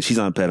 she's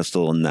on a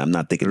pedestal and I'm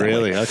not thinking that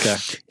Really? way. Okay.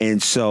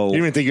 And so. You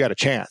didn't even think you had a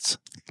chance?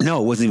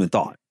 No, it wasn't even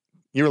thought.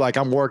 You were like,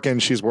 I'm working,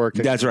 she's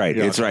working. That's right.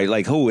 It's right.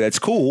 Like, that's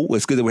cool.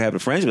 It's good that we're having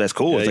friendship. That's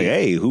cool. It's like,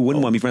 hey, who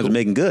wouldn't want to be friends with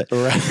Megan Good?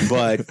 Right.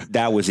 But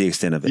that was the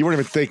extent of it. You weren't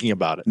even thinking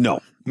about it.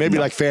 No. Maybe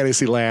like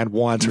Fantasyland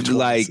once or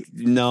twice. Like,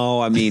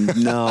 no.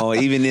 No.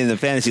 Even in the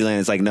Fantasyland,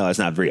 it's like, no, it's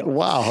not real.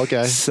 Wow.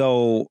 Okay.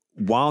 So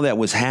while that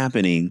was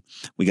happening,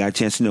 we got a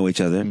chance to know each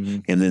other,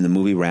 and then the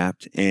movie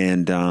wrapped.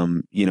 And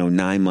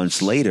 9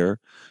 months later,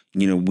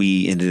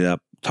 we ended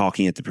up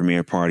talking at the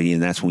premiere party,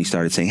 and that's when we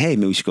started saying, hey,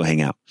 maybe we should go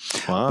hang out.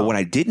 Wow. But what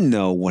I didn't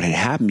know, what had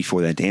happened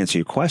before that, to answer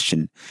your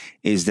question,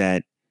 is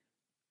that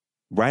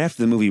right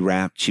after the movie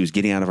wrapped, she was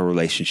getting out of a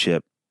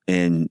relationship,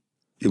 and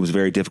it was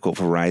very difficult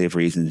for a variety of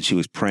reasons. She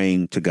was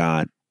praying to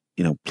God,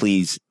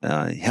 please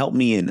help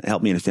me and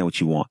help me understand what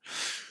you want.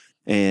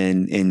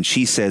 And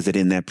she says that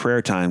in that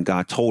prayer time,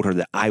 God told her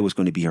that I was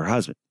going to be her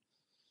husband.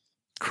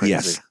 Crazy.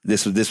 Yes,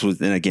 this was,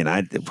 and again,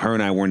 her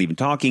and I weren't even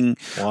talking.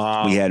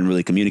 Wow. We hadn't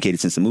really communicated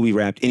since the movie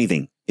wrapped,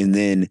 anything. And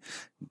then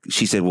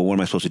she said, well, what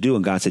am I supposed to do?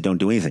 And God said, don't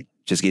do anything.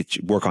 Just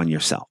work on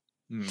yourself.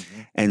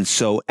 Mm-hmm. And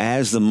so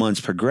as the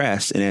months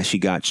progressed and as she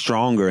got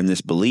stronger in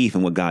this belief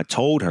in what God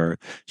told her,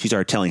 she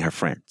started telling her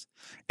friends.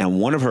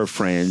 And one of her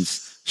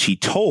friends she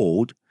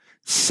told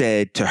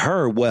said to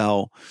her,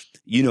 well,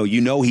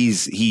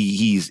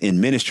 he's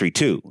in ministry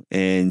too.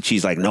 And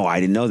she's like, no, I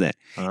didn't know that.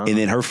 Uh-huh. And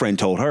then her friend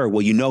told her,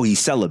 well, he's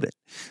celibate.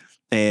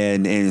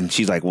 And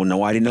she's like, well,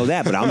 no, I didn't know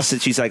that. But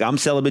she's like, I'm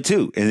celibate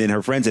too. And then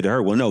her friend said to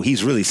her, well, no,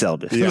 he's really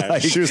celibate. Yeah,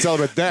 she was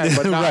celibate then,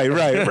 but not.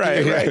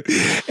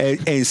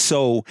 Right. And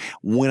so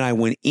when I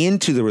went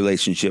into the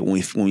relationship,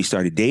 when we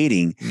started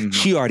dating,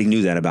 she already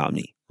knew that about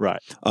me.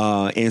 Right.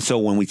 And so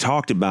when we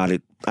talked about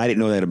it, I didn't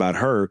know that about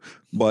her,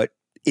 but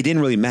it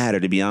didn't really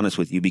matter, to be honest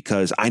with you,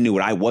 because I knew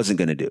what I wasn't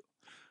going to do.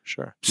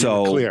 Sure.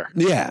 So clear.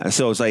 Yeah.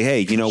 So it's like,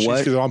 hey, you know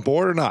what? She's on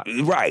board or not?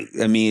 Right.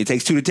 I mean, it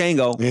takes two to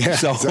tango. Yeah,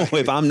 so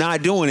exactly. If I'm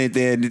not doing it,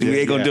 then we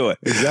ain't gonna do it.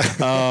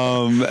 Exactly.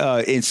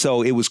 And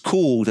so it was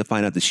cool to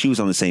find out that she was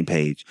on the same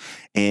page.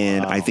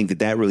 And I think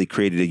that really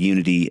created a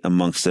unity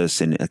amongst us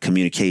and a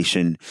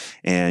communication.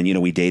 And,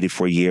 we dated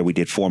for a year. We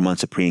did 4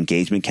 months of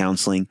pre-engagement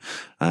counseling.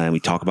 And we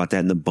talk about that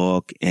in the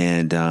book.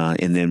 And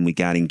then we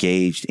got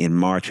engaged in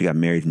March. We got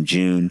married in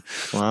June.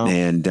 Wow.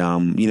 And,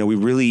 we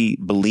really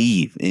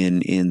believe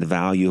in the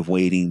value of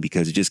waiting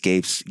because it just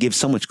gives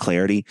so much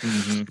clarity.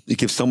 Mm-hmm. It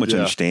gives so much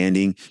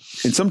understanding.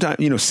 And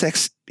sometimes,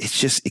 sex,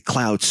 it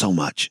clouds so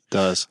much. It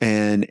does.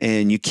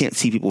 And you can't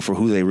see people for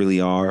who they really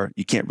are.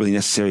 You can't really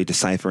necessarily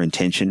decipher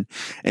intention.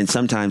 And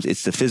sometimes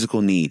it's the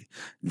physical need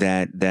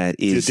that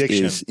is the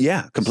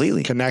addiction.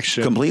 Completely.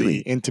 Connection. Completely.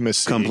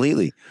 Intimacy.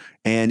 Completely.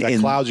 And that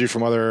clouds you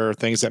from other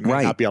things that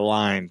may not be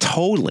aligned.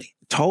 Totally.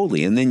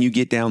 Totally. And then you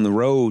get down the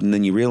road and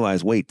then you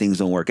realize, wait, things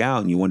don't work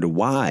out and you wonder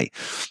why.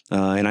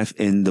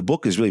 And the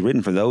book is really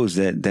written for those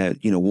that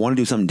want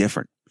to do something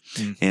different.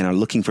 And are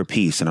looking for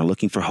peace and are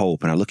looking for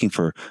hope and are looking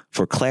for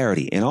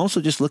clarity and also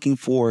just looking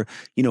for,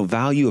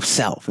 value of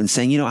self and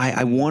saying,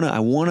 I want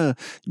to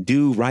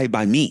do right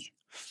by me.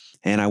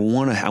 And I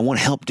want to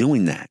help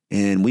doing that.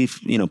 And we've,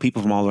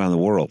 people from all around the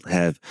world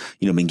have,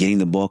 been getting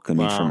the book. I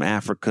mean, from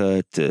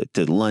Africa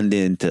to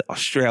London to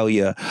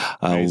Australia.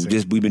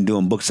 We've been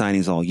doing book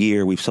signings all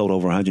year. We've sold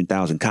over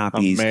 100,000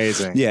 copies.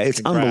 Amazing. Yeah,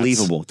 it's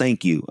unbelievable.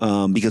 Thank you.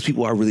 Because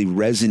people are really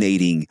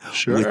resonating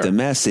with the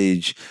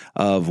message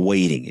of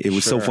waiting. It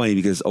was so funny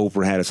because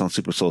Oprah had us on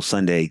Super Soul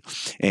Sunday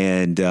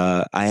and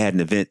I had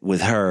an event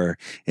with her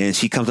and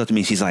she comes up to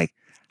me and she's like,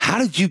 how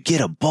did you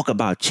get a book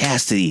about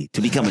chastity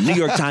to become a New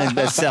York Times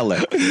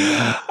bestseller?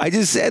 I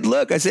just said,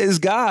 look, it's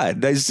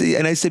God. I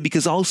said,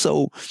 because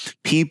also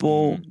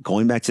people,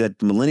 going back to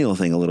that millennial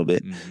thing a little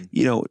bit,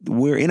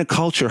 we're in a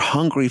culture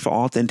hungry for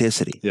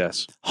authenticity.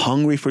 Yes.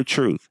 Hungry for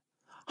truth,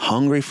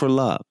 hungry for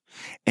love.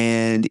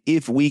 And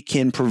if we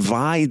can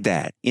provide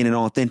that in an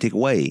authentic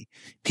way,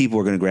 people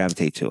are going to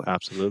gravitate to it.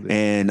 Absolutely.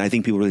 And I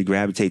think people really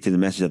gravitate to the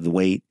message of the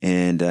wait.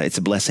 And it's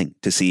a blessing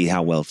to see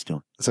how well it's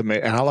doing. It's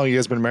amazing. And how long have you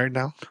guys been married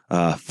now?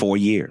 4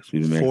 years.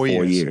 We've been married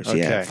 4 years. Okay.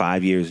 Yeah,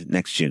 5 years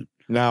next June.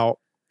 Now,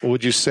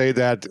 would you say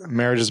that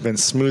marriage has been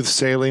smooth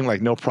sailing,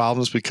 like no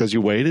problems because you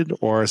waited?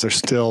 Or is there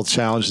still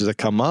challenges that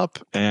come up?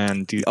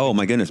 And oh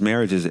my goodness,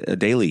 marriage is a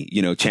daily,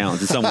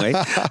 challenge in some way,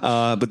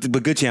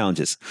 but good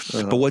challenges.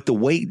 But what the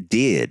wait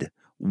did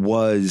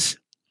was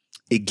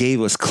it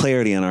gave us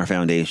clarity on our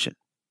foundation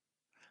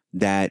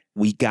that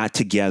we got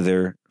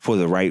together for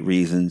the right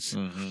reasons.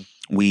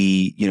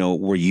 We,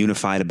 we're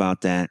unified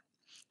about that.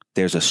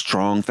 There's a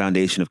strong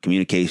foundation of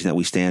communication that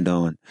we stand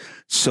on.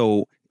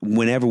 So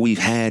whenever we've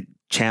had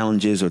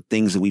challenges or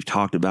things that we've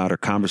talked about or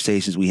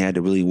conversations we had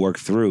to really work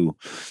through,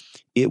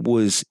 it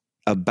was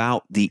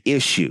about the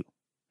issue,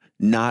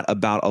 not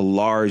about a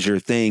larger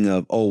thing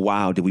of, oh,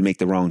 wow, did we make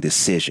the wrong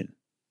decision?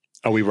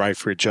 Are we right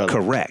for each other?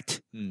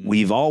 Correct.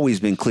 We've always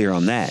been clear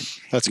on that.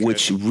 That's good.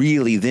 Which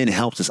really then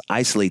helps us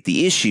isolate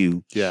the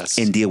issue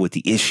and deal with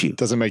the issue.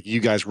 Doesn't make you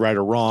guys right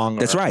or wrong.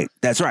 That's right.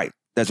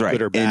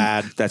 Good or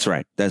bad. And that's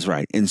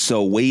right. And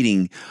so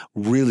waiting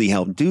really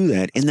helped do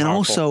that. And then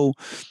also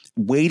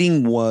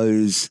waiting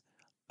was,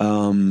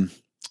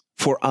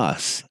 for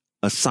us,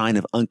 a sign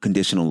of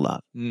unconditional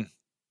love.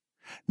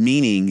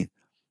 Meaning,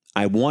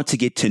 I want to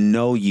get to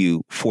know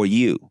you for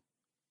you,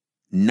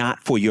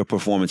 not for your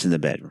performance in the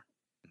bedroom.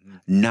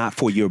 Not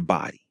for your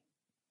body,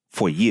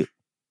 for you.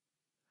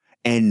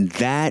 And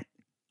that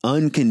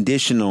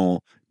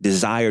unconditional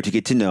desire to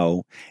get to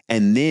know,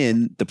 and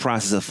then the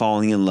process of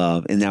falling in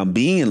love and now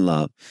being in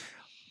love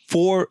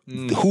for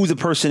who the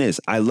person is.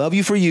 I love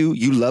you for you.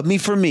 You love me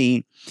for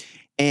me.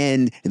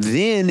 And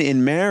then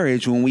in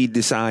marriage, when we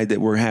decide that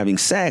we're having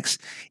sex,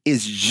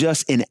 is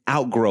just an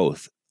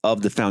outgrowth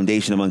of the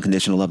foundation of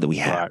unconditional love that we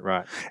have.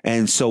 Right.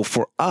 And so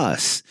for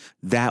us,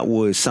 that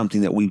was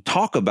something that we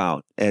talk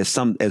about as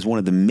one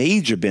of the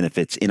major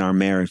benefits in our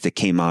marriage that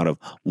came out of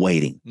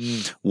waiting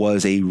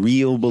was a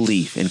real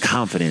belief and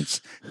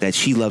confidence that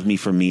she loved me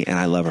for me and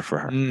I love her for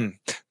her.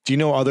 Do you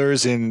know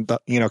others in the,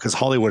 because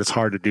Hollywood, it's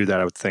hard to do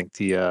that. I would think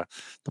the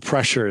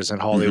pressures in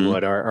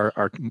Hollywood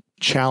are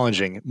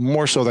challenging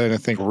more so than I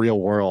think real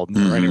world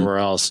or anywhere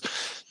else.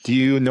 Do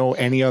you know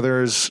any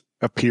others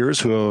peers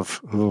who have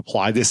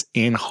applied this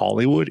in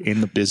Hollywood,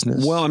 in the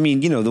business? Well, I mean,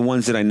 the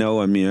ones that I know,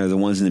 are the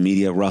ones in the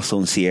media. Russell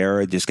and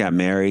Sierra just got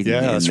married,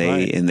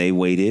 and they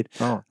waited.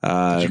 Oh.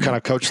 Did you kind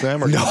of coach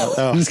them? Or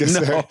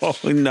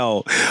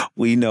no,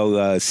 we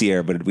know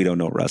Sierra, but we don't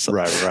know Russell.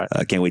 Right.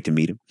 Can't wait to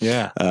meet him.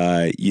 Yeah.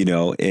 But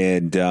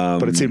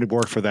it seemed to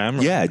work for them.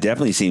 Right? Yeah, it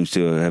definitely seems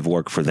to have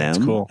worked for them.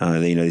 That's cool.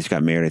 They just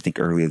got married, I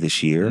think, earlier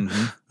this year.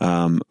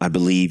 I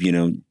believe,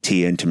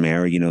 Tia and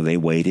Tamara, they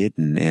waited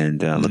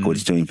and look what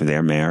it's doing for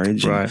their marriage.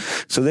 Right.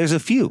 So there's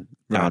a few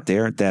out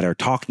there that are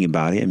talking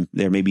about it, and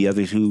there may be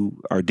others who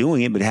are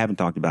doing it but haven't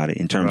talked about it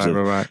in terms of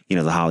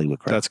the Hollywood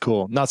crowd. That's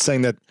cool. Not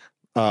saying that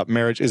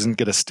marriage isn't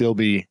going to still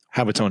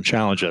have its own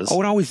challenges.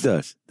 Oh, it always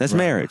does. That's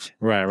marriage.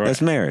 Right.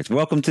 That's marriage.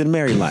 Welcome to the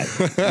married life.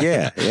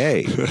 Yeah.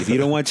 Hey, if you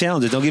don't want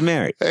challenges, don't get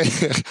married.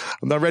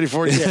 I'm not ready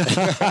for it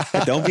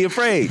yet. Don't be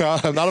afraid.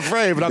 I'm not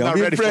afraid, but I'm not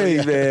ready for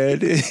it,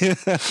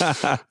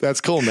 man.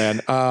 That's cool,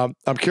 man.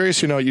 I'm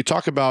curious, you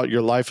talk about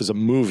your life as a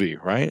movie,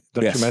 right?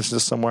 Don't you mention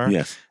this somewhere?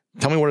 Yes.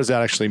 Tell me, what does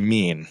that actually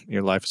mean?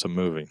 Your life as a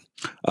movie?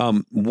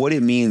 What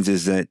it means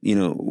is that,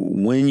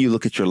 when you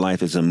look at your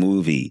life as a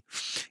movie,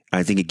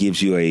 I think it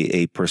gives you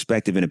a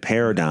perspective and a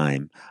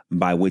paradigm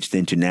by which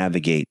then to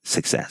navigate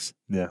success.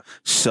 Yeah.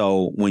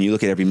 So when you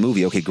look at every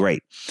movie, okay,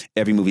 great.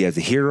 Every movie has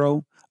a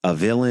hero, a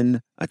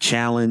villain, a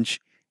challenge,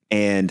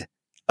 and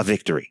a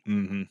victory.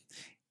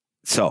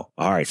 So,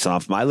 all right. So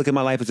if I look at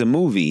my life as a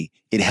movie,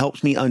 it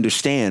helps me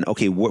understand,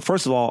 okay,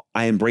 first of all,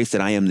 I embrace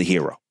that I am the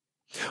hero.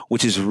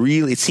 Which is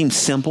really, it seems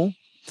simple,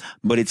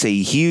 but it's a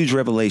huge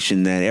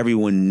revelation that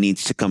everyone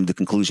needs to come to the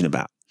conclusion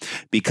about.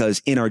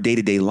 Because in our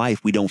day-to-day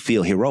life, we don't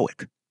feel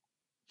heroic.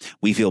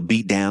 We feel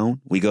beat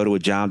down. We go to a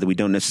job that we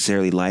don't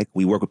necessarily like.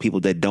 We work with people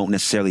that don't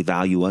necessarily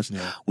value us.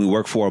 Yeah. We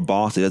work for a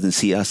boss that doesn't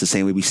see us the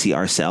same way we see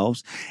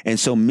ourselves. And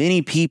so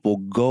many people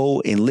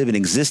go and live an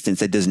existence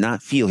that does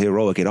not feel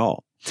heroic at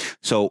all.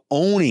 So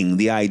owning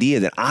the idea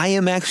that I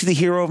am actually the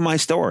hero of my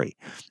story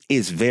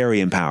is very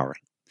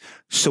empowering.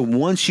 So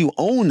once you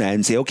own that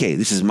and say, okay,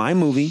 this is my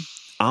movie,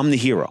 I'm the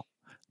hero.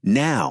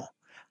 Now,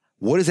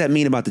 what does that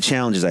mean about the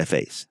challenges I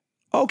face?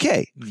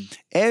 Okay,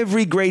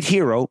 every great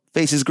hero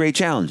faces great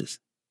challenges.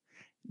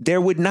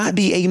 There would not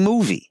be a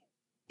movie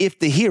if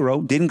the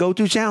hero didn't go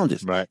through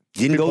challenges, right?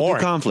 Didn't go through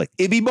conflict.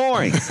 It'd be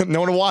boring.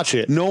 No one would watch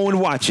it. No one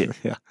would watch it.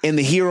 Yeah. And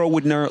the hero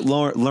would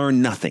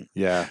learn nothing.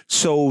 Yeah.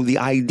 So the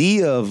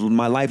idea of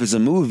my life as a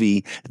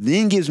movie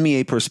then gives me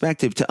a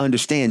perspective to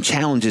understand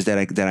challenges that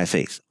I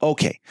face.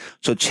 Okay,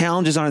 so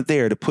challenges aren't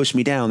there to push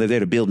me down. They're there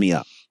to build me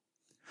up.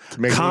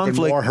 To make conflict,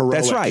 it even more heroic.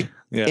 That's right.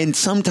 Yeah. And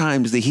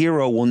sometimes the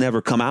hero will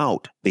never come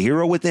out. The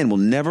hero within will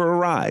never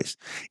arise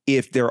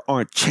if there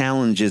aren't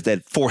challenges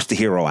that force the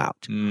hero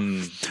out.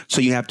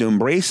 So you have to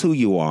embrace who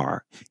you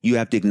are. You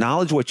have to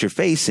acknowledge what you're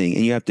facing,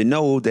 and you have to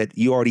know that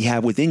you already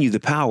have within you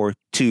the power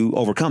to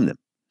overcome them.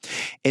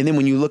 And then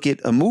when you look at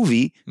a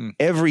movie,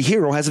 every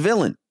hero has a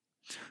villain.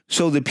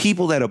 So the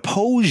people that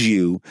oppose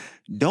you,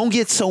 don't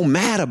get so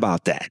mad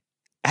about that.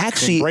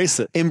 Actually, embrace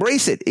it.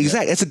 Embrace it.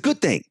 Exactly. That's a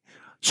good thing.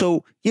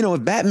 So,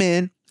 if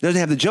Batman doesn't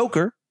have the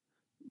Joker,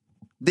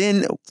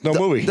 then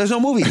there's no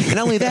movie. And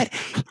not only that,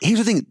 here's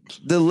the thing.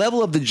 The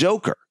level of the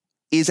Joker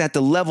is at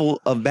the level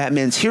of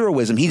Batman's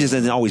heroism. He just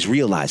doesn't always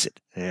realize it.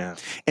 Yeah.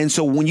 And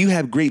so when you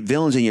have great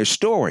villains in your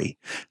story,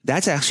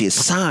 that's actually a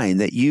sign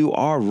that you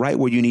are right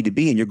where you need to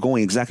be and you're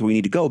going exactly where you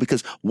need to go.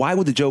 Because why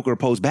would the Joker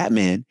oppose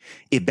Batman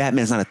if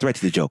Batman's not a threat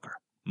to the Joker?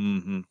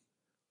 Mm-hmm.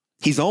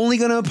 He's only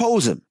going to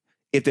oppose him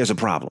if there's a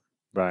problem.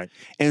 Right.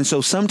 And so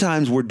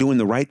sometimes we're doing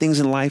the right things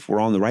in life. We're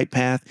on the right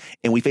path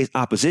and we face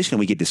opposition and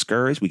we get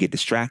discouraged, we get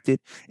distracted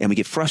and we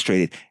get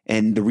frustrated.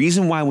 And the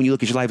reason why when you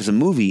look at your life as a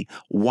movie,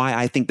 why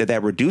I think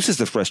that reduces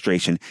the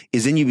frustration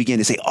is then you begin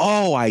to say,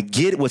 oh, I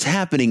get what's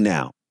happening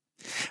now.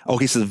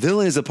 Okay, so the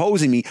villain is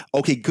opposing me.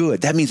 Okay,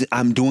 good. That means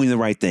I'm doing the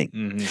right thing.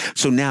 Mm-hmm.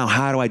 So now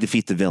how do I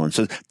defeat the villain?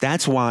 So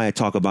that's why I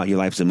talk about your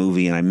life as a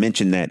movie. And I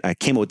mentioned that I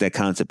came up with that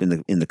concept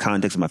in the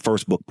context of my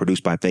first book,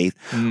 Produced by Faith,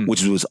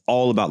 which was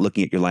all about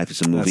looking at your life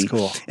as a movie. That's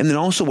cool. And then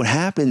also what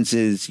happens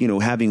is,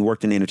 having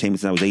worked in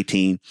entertainment since I was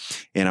 18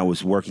 and I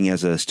was working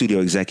as a studio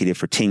executive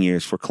for 10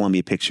 years for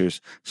Columbia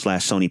Pictures /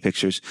 Sony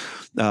Pictures,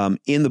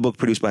 in the book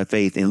Produced by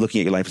Faith and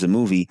looking at your life as a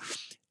movie,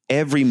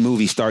 every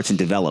movie starts in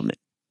development.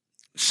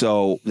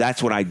 So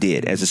that's what I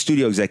did. As a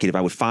studio executive,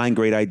 I would find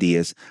great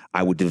ideas.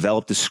 I would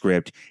develop the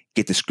script,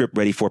 get the script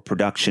ready for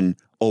production,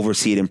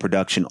 oversee it in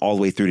production, all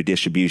the way through to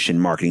distribution,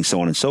 marketing,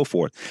 so on and so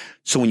forth.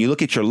 So when you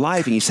look at your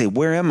life and you say,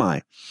 where am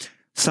I?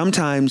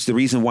 Sometimes the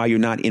reason why you're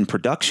not in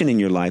production in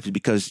your life is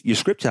because your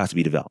script has to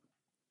be developed.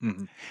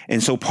 Mm-hmm.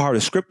 And so part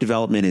of script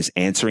development is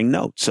answering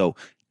notes. So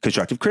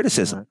constructive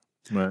criticism.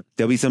 Right.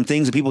 There'll be some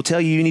things that people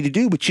tell you need to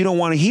do, but you don't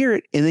want to hear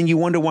it. And then you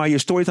wonder why your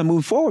story's not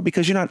moving forward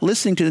because you're not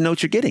listening to the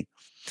notes you're getting.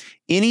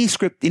 Any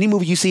script, any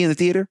movie you see in the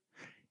theater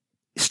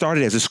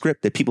started as a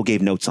script that people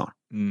gave notes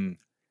on.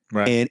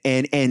 Right.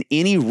 And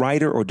any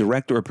writer or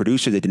director or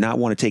producer that did not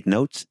want to take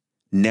notes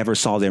never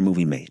saw their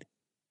movie made.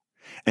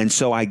 And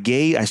so I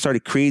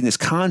started creating this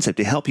concept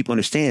to help people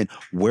understand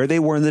where they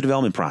were in the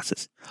development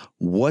process,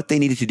 what they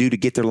needed to do to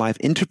get their life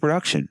into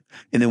production.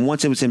 And then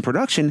once it was in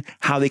production,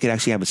 how they could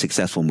actually have a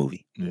successful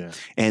movie. Yeah.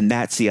 And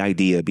that's the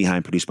idea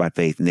behind Produced by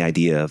Faith and the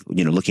idea of,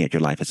 looking at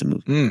your life as a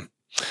movie.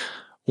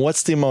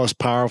 What's the most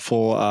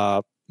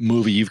powerful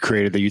movie you've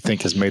created that you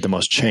think has made the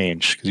most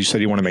change? Because you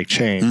said you want to make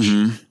change.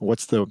 Mm-hmm.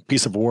 What's the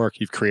piece of work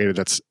you've created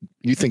that's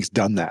you think's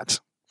done that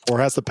or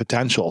has the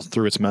potential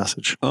through its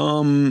message?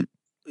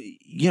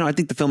 I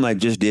think the film that I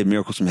just did,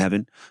 Miracles from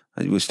Heaven,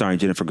 it was starring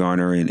Jennifer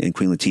Garner and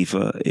Queen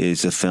Latifah,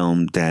 is a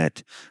film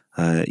that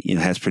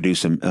has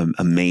produced an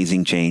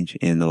amazing change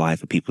in the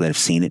life of people that have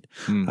seen it.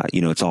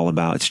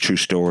 It's a true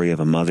story of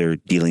a mother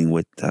dealing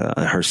with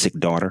her sick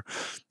daughter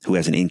who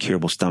has an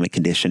incurable stomach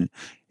condition,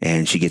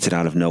 and she gets it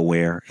out of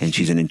nowhere, and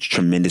she's in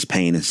tremendous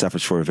pain and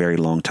suffers for a very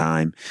long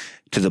time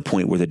to the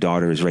point where the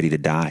daughter is ready to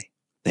die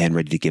and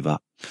ready to give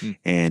up.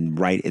 And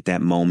right at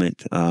that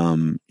moment,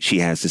 she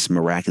has this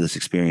miraculous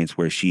experience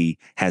where she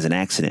has an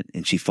accident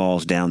and she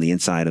falls down the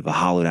inside of a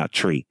hollowed out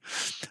tree,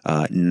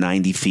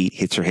 90 feet,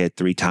 hits her head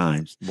 3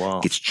 times,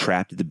 gets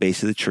trapped at the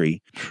base of the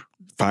tree.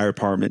 Fire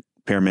department,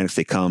 paramedics,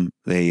 they come,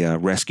 they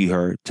rescue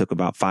her. It took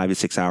about 5 to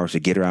 6 hours to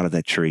get her out of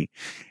that tree.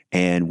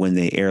 And when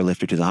they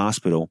airlift her to the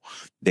hospital,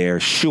 they're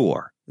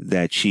sure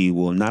that she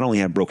will not only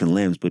have broken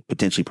limbs, but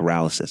potentially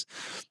paralysis.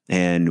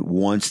 And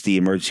once the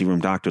emergency room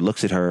doctor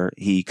looks at her,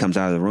 he comes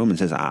out of the room and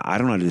says, I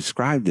don't know how to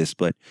describe this,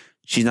 but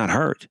she's not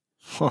hurt.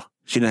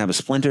 She didn't have a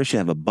splinter. She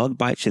didn't have a bug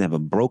bite. She didn't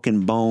have a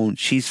broken bone.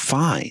 She's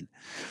fine.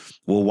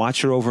 We'll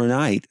watch her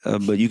overnight,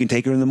 but you can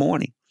take her in the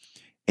morning.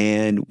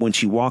 And when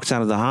she walks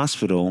out of the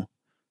hospital,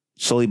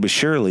 slowly but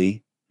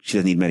surely, she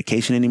doesn't need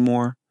medication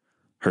anymore.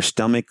 Her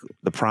stomach,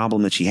 the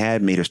problem that she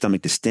had made her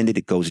stomach distended.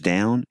 It goes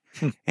down.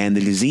 and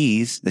the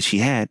disease that she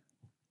had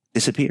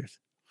disappears.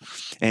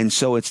 And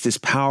so it's this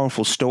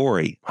powerful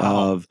story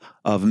of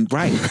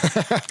right.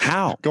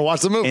 How? Go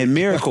watch the movie. And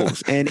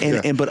miracles.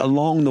 And but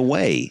along the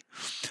way,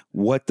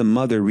 what the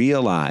mother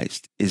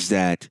realized is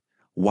that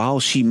while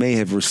she may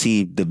have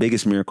received the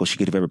biggest miracle she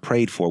could have ever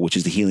prayed for, which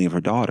is the healing of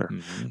her daughter,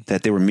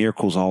 that there were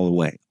miracles all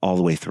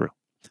the way through.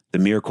 The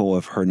miracle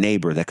of her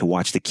neighbor that could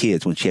watch the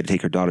kids when she had to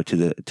take her daughter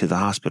to the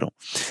hospital.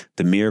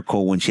 The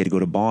miracle when she had to go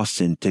to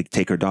Boston to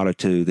take her daughter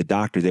to the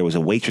doctor. There was a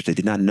waitress that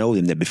did not know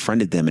them that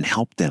befriended them and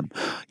helped them.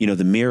 You know,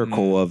 the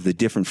miracle of the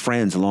different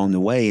friends along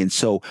the way. And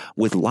so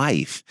with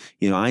life,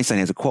 you know, Einstein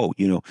has a quote,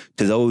 you know,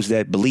 to those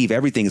that believe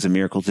everything is a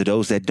miracle, to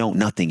those that don't,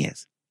 nothing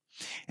is.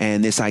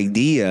 And this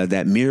idea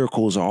that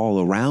miracles are all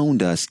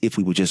around us if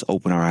we would just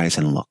open our eyes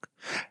and look.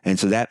 And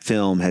so that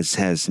film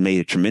has made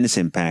a tremendous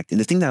impact. And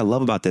the thing that I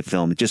love about that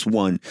film, it just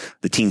won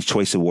the Teen's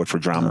Choice Award for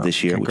Drama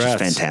this year,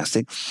 congrats. which is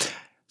fantastic.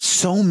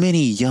 So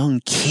many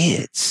young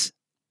kids.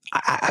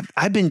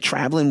 I've been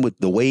traveling with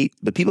The Wait,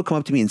 but people come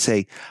up to me and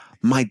say,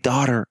 my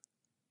daughter,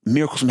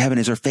 Miracles from Heaven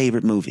is her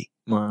favorite movie.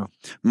 Wow.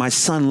 My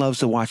son loves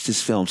to watch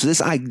this film. So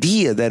this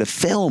idea that a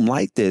film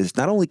like this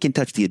not only can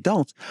touch the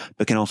adults,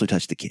 but can also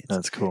touch the kids.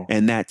 That's cool.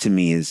 And that to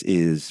me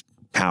is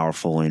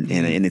powerful. And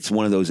it's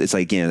one of those, it's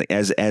like, again,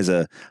 as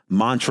a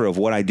mantra of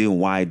what I do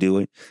and why I do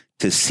it,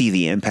 to see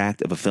the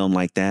impact of a film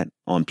like that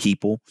on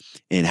people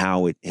and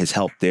how it has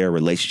helped their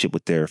relationship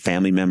with their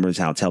family members,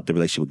 how it's helped their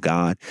relationship with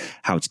God,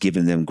 how it's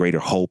given them greater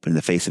hope in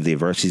the face of the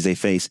adversities they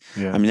face.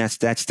 Yeah. I mean,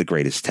 that's the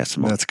greatest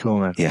testimony. That's cool,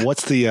 man. Yeah.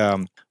 What's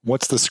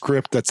the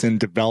script that's in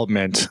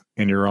development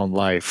in your own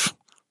life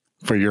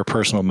for your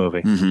personal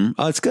movie?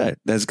 Oh, it's good.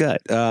 That's good.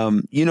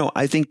 You know,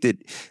 I think that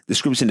the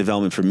scripts in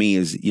development for me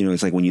is, you know,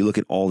 it's like when you look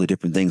at all the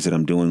different things that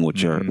I'm doing,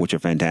 which are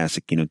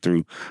fantastic, you know,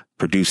 through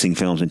producing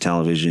films and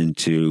television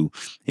to,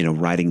 you know,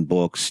 writing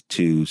books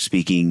to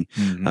speaking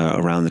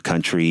around the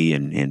country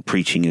and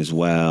preaching as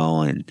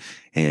well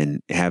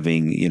and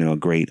having, you know, a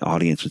great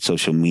audience with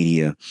social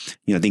media.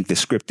 You know, I think the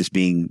script that's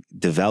being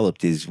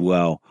developed is,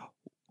 well,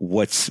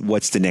 what's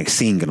the next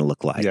scene going to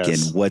look like?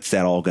 Yes. And what's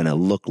that all going to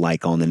look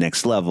like on the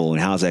next level?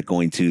 And how's that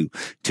going to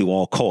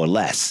all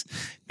coalesce?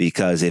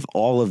 Because if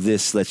all of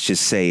this, let's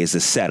just say, is a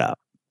setup,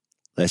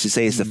 let's just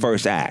say it's the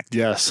first act.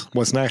 Yes.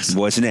 What's next?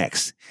 What's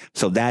next?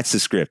 So that's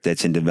the script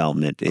that's in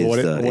development. What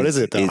is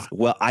it though?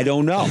 Well, I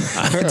don't know.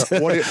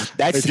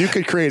 If you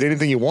could create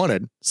anything you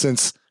wanted,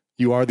 since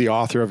you are the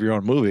author of your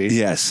own movie.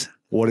 Yes.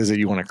 What is it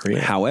you want to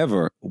create?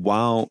 However,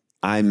 while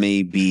I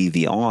may be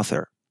the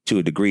author, to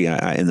a degree,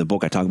 in the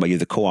book, I talk about you're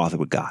the co-author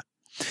with God,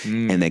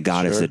 and that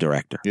God is the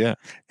director. Yeah,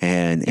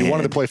 and he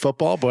wanted to play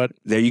football, but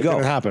there you go.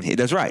 Didn't happen.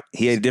 That's right.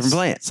 He had a different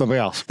plan. Something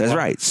else. That's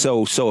right.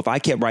 So if I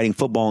kept writing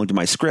football into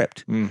my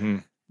script,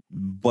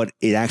 but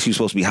it actually was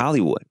supposed to be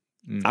Hollywood,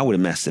 I would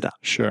have messed it up.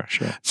 Sure.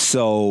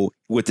 So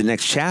with the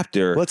next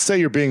chapter, let's say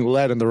you're being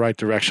led in the right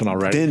direction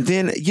already.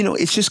 Then you know,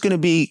 it's just going to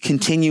be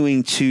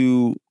continuing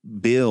to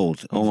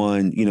build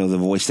on, you know, the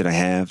voice that I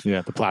have.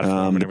 Yeah, the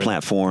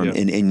platform.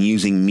 And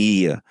using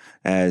media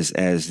as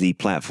the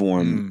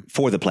platform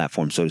for the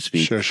platform, so to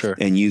speak. Sure.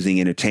 And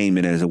using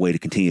entertainment as a way to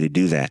continue to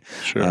do that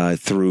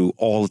through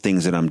all the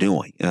things that I'm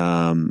doing,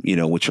 you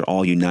know, which are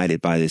all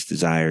united by this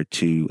desire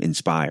to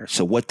inspire.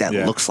 So what that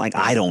looks like,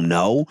 I don't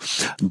know,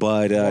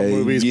 but more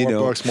movies, you more know,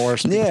 books, more.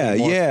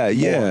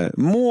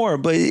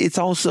 More. But it's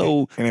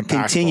also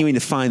continuing to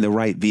find the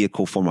right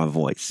vehicle for my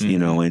voice, you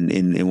know,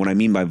 and what I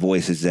mean by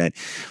voice is that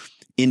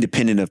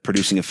independent of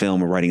producing a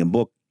film or writing a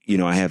book, you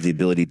know, I have the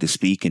ability to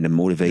speak and to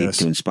motivate,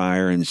 to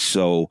inspire. And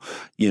so,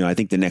 you know, I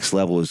think the next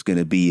level is going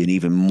to be an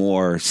even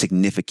more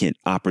significant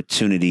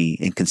opportunity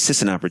and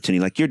consistent opportunity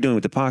like you're doing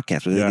with the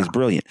podcast, which I think is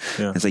brilliant.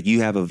 Yeah. It's like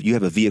you have a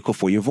vehicle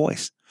for your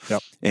voice.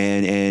 Yep.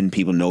 And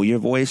people know your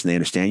voice and they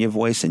understand your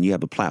voice and you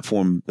have a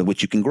platform at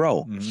which you can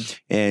grow.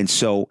 And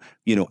so,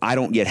 you know, I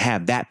don't yet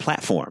have that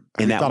platform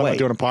in that way. Thought about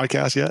doing a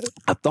podcast yet?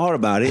 I thought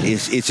about it.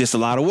 It's just a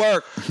lot of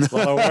work. A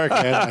lot of work,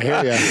 man. I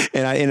hear you.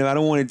 And I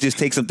don't want to just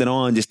take something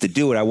on just to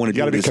do it. I want to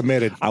do it. Be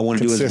committed. I want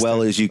to do it as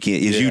well as you can,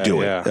 as you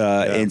do it.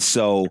 And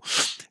so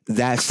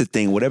that's the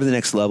thing. Whatever the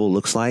next level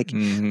looks like,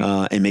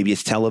 and maybe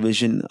it's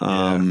television,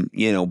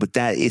 you know, but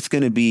that it's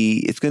going to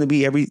be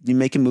you're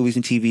making movies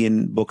and TV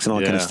and books and all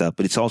that kind of stuff.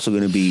 But it's also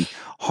going to be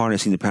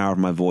harnessing the power of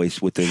my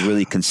voice with a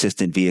really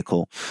consistent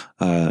vehicle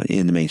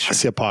in the mainstream. I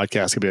see a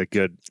podcast could be a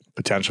good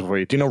potential for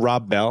you. Do you know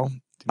Rob Bell?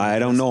 I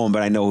don't know him,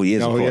 but I know who he is.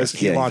 No,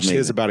 he launched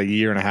his about a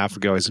year and a half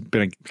ago. He's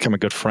become a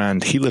good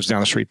friend. He lives down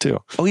the street too.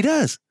 Oh, he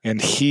does?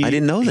 And I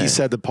didn't know that. He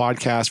said the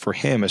podcast for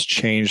him has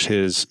changed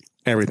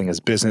everything, his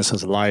business,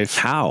 his life.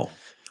 How?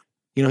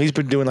 You know, he's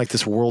been doing like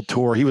this world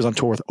tour. He was on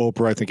tour with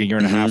Oprah, I think, a year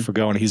and a half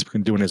ago, and he's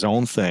been doing his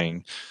own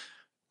thing,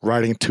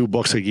 writing 2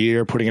 books a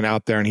year, putting it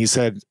out there. And he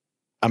said,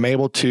 I'm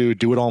able to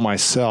do it all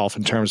myself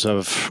in terms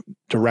of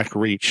direct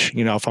reach.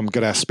 You know, if I'm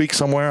going to speak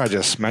somewhere, I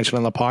just mention it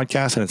on the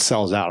podcast and it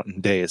sells out in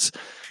days.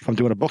 If I'm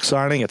doing a book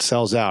signing, it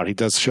sells out. He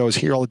does shows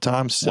here all the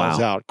time, sells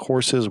out.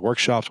 Courses,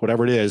 workshops,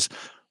 whatever it is.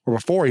 Where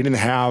before he didn't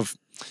have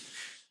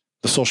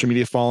the social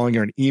media following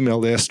or an email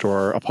list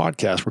or a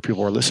podcast where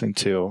people are listening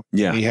to.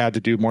 Yeah. He had to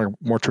do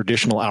more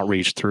traditional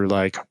outreach through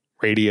like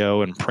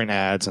radio and print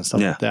ads and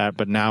stuff like that.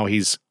 But now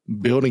he's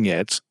building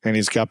it, and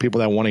he's got people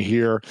that want to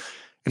hear,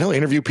 and he'll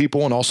interview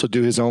people and also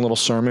do his own little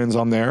sermons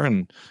on there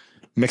and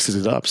mixes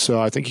it up.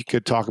 So I think you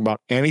could talk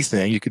about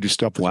anything. You could do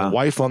stuff with your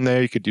wife on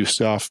there. You could do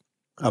stuff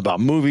about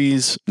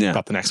movies,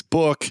 about the next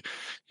book,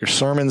 your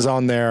sermons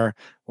on there,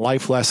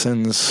 life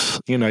lessons.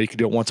 You could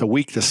do it once a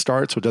week to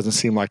start, so it doesn't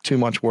seem like too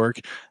much work,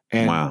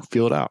 and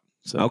feel it out.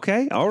 So,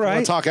 okay, all right.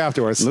 We'll talk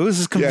afterwards. Lewis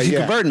is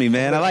converting me,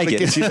 man. I like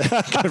it.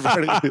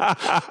 Converting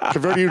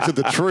you to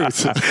the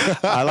truth.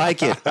 I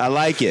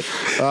like it.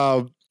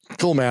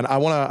 Cool, man. I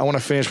want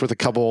to finish with a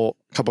couple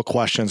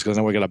questions because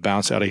I know we're gonna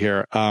bounce out of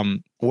here.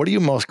 What are you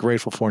most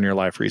grateful for in your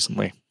life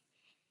recently?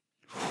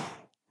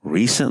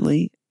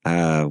 Recently?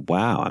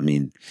 Wow. I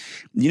mean,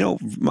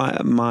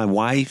 my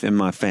wife and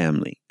my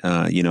family,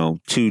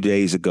 2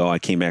 days ago, I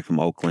came back from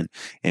Oakland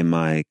and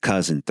my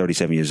cousin,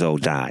 37 years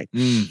old, died.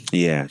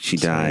 Yeah, she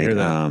died.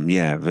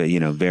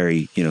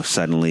 Very,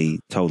 suddenly,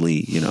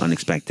 totally,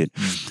 unexpected.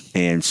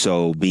 And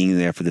so being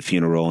there for the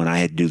funeral, and I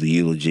had to do the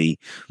eulogy,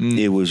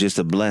 it was just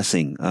a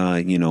blessing,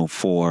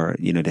 for,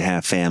 to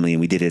have family.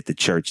 And we did it at the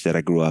church that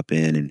I grew up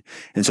in.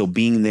 And so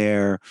being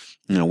there,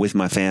 with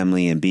my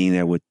family and being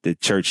there with the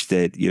church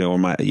that, or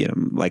my,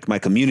 like my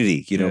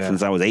community,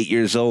 since I was 8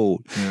 years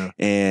old,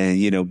 and,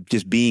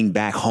 just being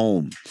back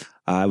home,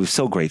 I was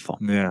so grateful.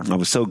 Yeah. I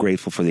was so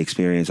grateful for the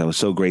experience. I was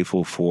so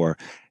grateful for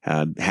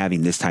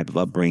having this type of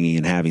upbringing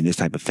and having this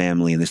type of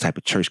family and this type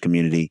of church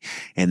community.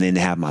 And then to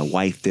have my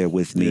wife there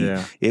with me.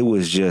 Yeah. It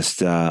was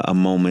just a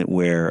moment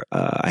where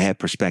I had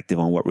perspective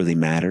on what really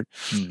mattered.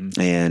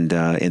 And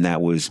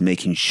that was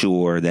making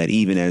sure that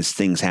even as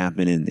things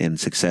happen and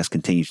success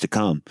continues to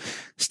come,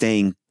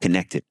 staying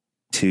connected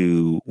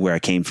to where I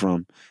came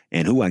from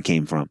and who I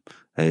came from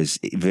is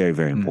very,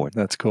 very important.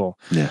 That's cool.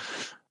 Yeah.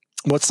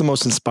 What's the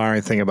most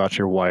inspiring thing about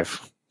your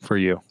wife for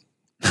you?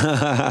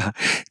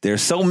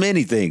 There's so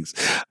many things.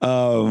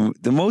 The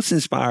most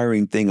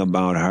inspiring thing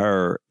about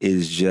her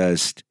is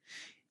just,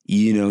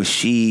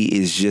 she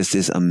is just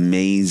this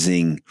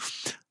amazing,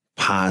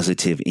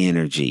 positive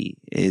energy.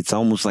 It's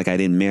almost like I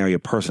didn't marry a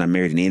person. I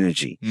married an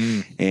energy.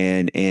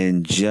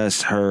 And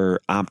just her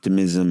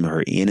optimism,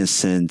 her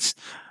innocence,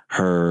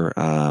 her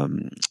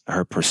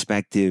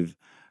perspective,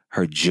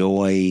 her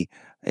joy.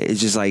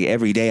 It's just like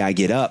every day I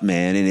get up,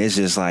 man, and it's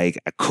just like,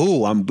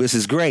 cool, this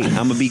is great. I'm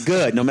going to be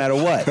good no matter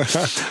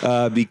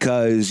what.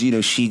 Because,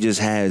 she just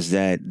has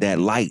that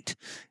light.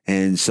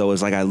 And so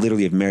it's like I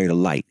literally have married a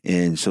light.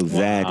 And so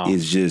that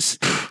is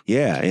just,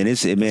 and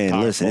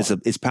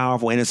it's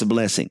powerful and it's a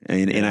blessing.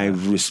 And I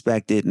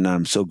respect it, and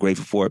I'm so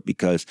grateful for it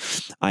because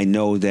I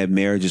know that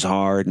marriage is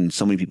hard and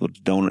so many people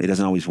it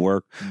doesn't always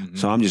work.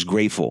 So I'm just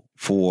grateful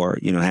for,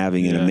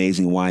 having an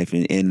amazing wife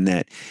and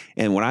that.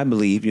 And what I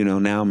believe,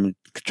 now I'm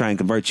trying to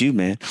convert you,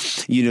 man.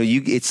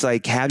 It's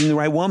like having the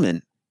right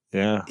woman.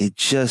 Yeah.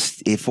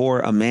 For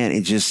a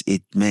man,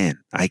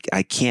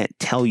 I can't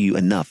tell you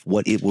enough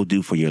what it will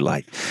do for your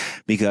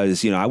life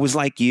because, I was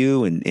like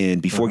you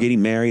and before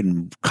getting married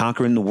and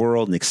conquering the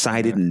world and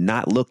excited and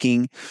not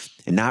looking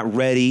and not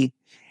ready.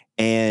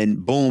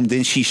 And boom,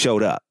 then she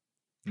showed up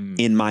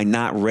in my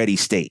not ready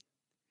state.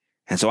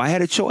 And so I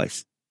had a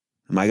choice.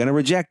 Am I going to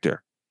reject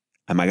her?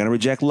 Am I going to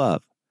reject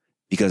love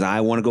because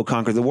I want to go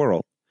conquer the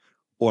world?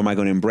 Or am I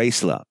going to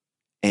embrace love?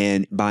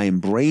 And by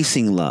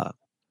embracing love,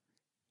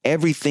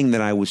 everything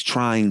that I was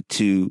trying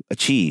to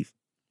achieve,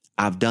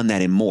 I've done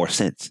that and more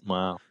since.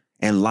 Wow.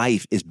 And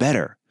life is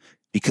better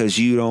because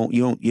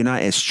you're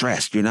not as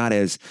stressed. You're not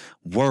as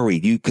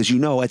worried. Because at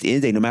the end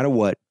of the day, no matter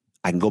what,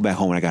 I can go back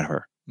home and I got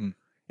her.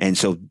 And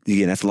so,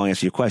 again, that's the long answer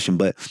to your question.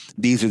 But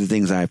these are the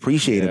things I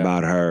appreciate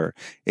about her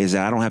is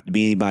that I don't have to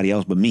be anybody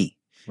else but me.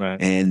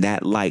 Right. And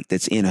that light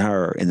that's in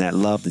her and that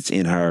love that's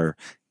in her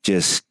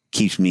just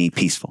keeps me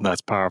peaceful.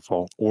 That's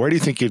powerful. Where do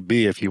you think you'd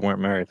be if you weren't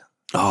married?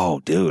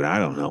 Oh, dude, I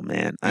don't know,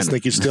 man. I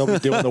think you'd still be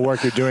doing the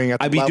work you're doing at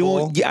the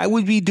level? I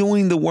would be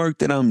doing the work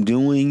that I'm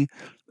doing.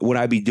 Would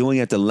I be doing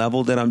at the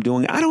level that I'm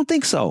doing? I don't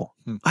think so.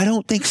 I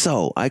don't think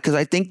so. Because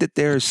I think that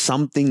there's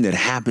something that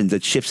happens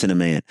that shifts in a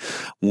man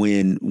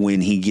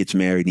when he gets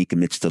married and he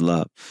commits to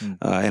love.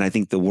 And I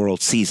think the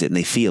world sees it and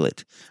they feel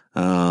it.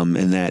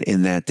 And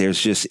that there's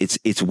just,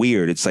 it's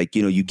weird. It's like,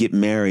 you get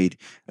married,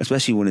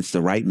 especially when it's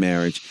the right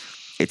marriage.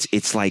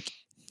 It's like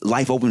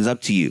life opens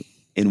up to you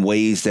in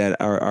ways that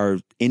are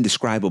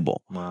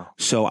indescribable. Wow.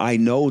 So I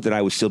know that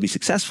I would still be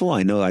successful.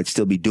 I know I'd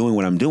still be doing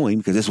what I'm doing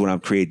because this is what I'm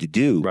created to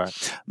do.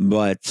 Right.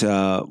 But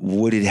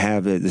would it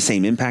have the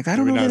same impact? I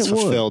don't know. Not as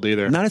fulfilled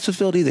either. Not as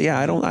fulfilled either. Yeah,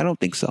 I don't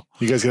think so.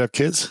 You guys gonna have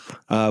kids?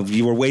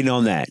 You were waiting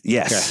on that.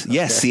 Yes. Okay.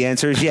 Yes. Okay. The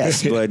answer is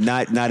yes, but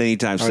not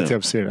anytime soon.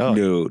 Anytime soon. Oh.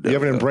 No. You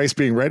haven't embraced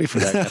being ready for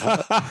that yet,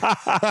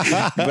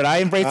 huh? But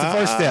I embraced the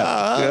first step.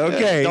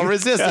 Okay. Don't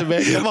resist it,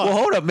 man. Come on. Well,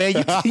 hold up, man.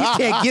 You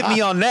can't get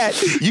me on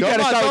that. You got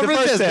to start with the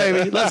first step,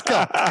 baby. Let's go.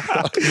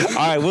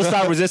 All right, we'll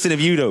start resisting if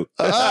you do.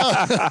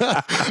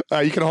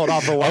 You can hold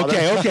on for a while.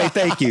 Okay.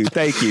 Thank you.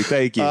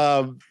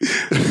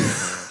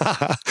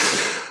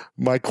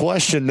 My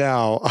question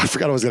now, I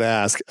forgot what I was going to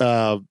ask.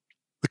 The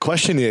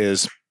question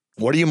is,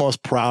 what are you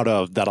most proud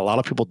of that a lot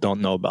of people don't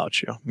know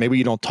about you? Maybe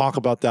you don't talk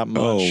about that much.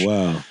 Oh,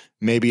 wow.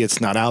 Maybe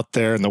it's not out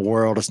there in the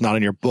world. It's not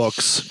in your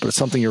books, but it's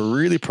something you're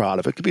really proud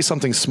of. It could be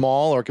something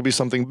small or it could be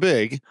something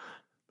big.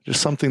 Just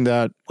something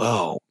that,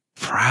 whoa,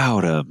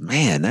 proud of.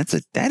 Man, that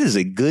is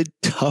a good,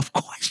 tough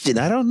question.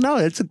 I don't know.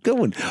 That's a good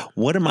one.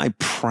 What am I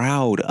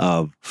proud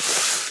of?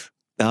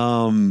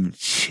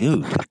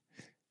 Shoot.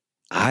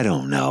 I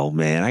don't know,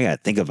 man. I got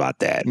to think about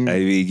that. I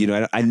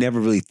mean, I never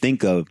really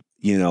think of,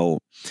 in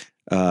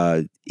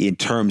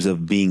terms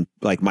of being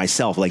like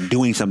myself, like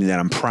doing something that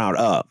I'm proud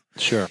of.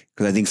 Sure.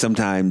 Because I think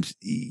sometimes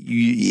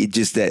it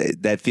just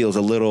that feels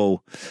a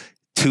little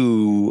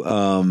too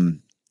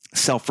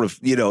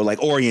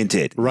like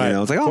oriented. Right.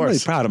 It's like, I'm really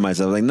proud of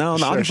myself. Like, no,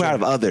 I'm proud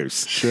of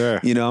others. Sure.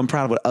 I'm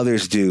proud of what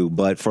others do.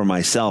 But for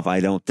myself,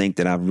 I don't think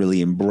that I've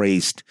really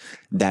embraced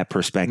that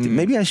perspective.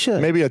 Maybe I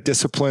should. Maybe a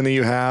discipline that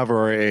you have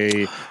or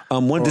a...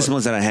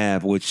 discipline that I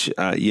have, which,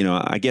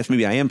 I guess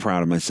maybe I am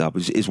proud of myself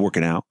is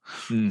working out,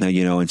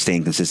 and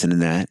staying consistent in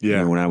that.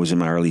 Yeah. When I was in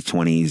my early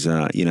 20s,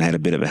 I had a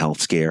bit of a health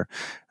scare.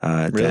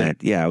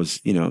 Really? I was,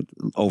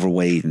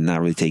 overweight and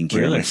not really taking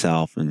care of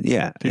myself. And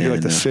you're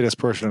like the fittest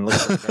person in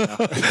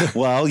the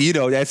well,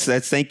 that's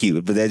thank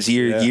you. But that's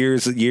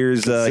years in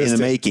the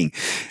making.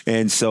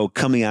 And so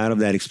coming out of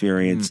that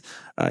experience,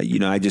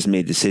 I just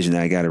made a decision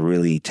that I got to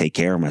really take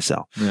care of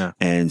myself. Yeah.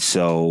 And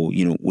so,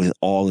 with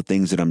all the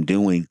things that I'm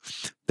doing,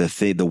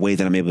 the way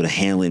that I'm able to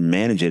handle it and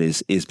manage it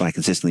is by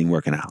consistently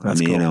working out.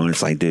 That's cool. And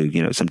it's like,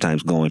 dude,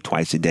 sometimes going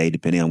twice a day,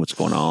 depending on what's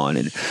going on,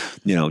 and,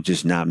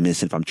 just not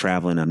missing. If I'm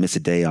traveling, I miss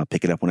a day, I'll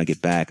pick it up when I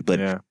get back.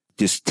 But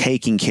just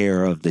taking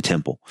care of the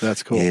temple.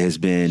 That's cool. Has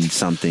been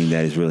something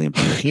that is really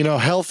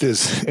important. Health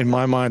is, in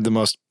my mind, the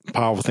most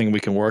powerful thing we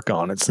can work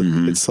on.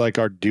 It's like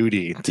our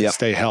duty to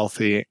stay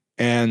healthy.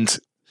 And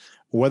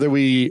whether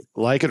we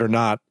like it or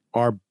not,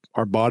 our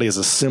body is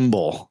a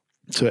symbol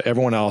to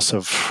everyone else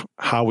of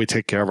how we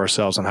take care of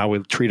ourselves and how we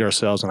treat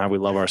ourselves and how we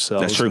love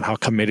ourselves. That's true. And how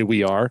committed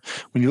we are.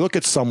 When you look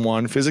at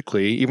someone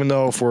physically, even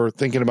though if we're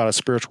thinking about a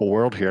spiritual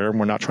world here and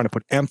we're not trying to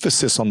put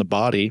emphasis on the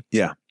body.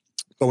 Yeah.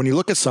 But when you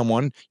look at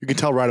someone, you can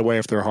tell right away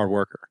if they're a hard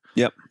worker.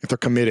 Yep. If they're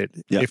committed.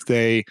 Yep. If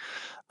they,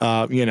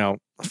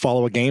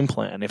 follow a game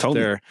plan. If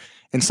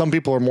and some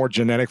people are more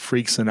genetic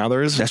freaks than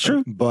others. That's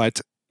true. But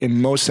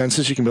in most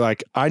senses, you can be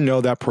like, I know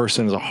that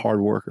person is a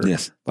hard worker.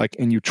 Yes.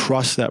 And you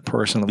trust that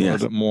person a little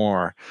bit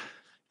more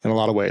in a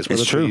lot of ways,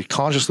 whether it's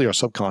consciously or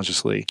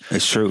subconsciously.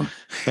 It's true.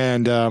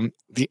 And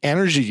the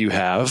energy you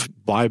have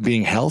by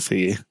being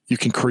healthy, you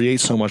can create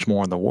so much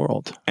more in the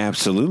world.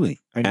 Absolutely.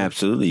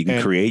 Absolutely. You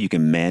can create, you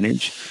can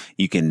manage,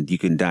 you can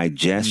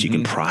digest, you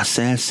can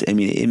process. I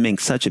mean, it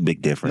makes such a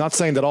big difference. I'm not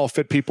saying that all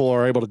fit people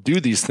are able to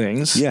do these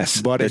things.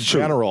 Yes. But in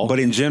general. But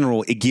in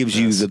general, it gives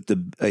you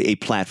a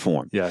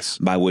platform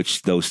by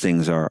which those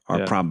things are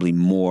probably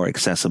more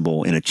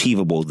accessible and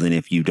achievable than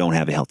if you don't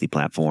have a healthy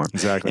platform.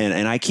 Exactly.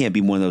 And I can't be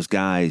one of those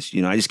guys,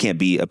 I just can't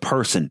be a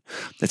person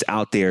that's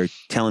out there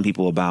telling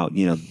people about,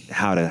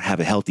 how to have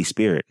a healthy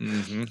spirit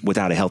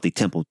without a healthy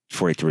temple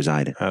for it to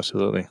reside in.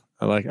 Absolutely.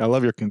 I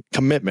love your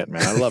commitment,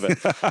 man. I love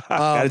it.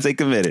 Gotta stay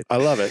committed. I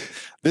love it.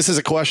 This is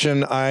a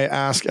question I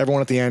ask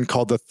everyone at the end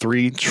called the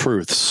 3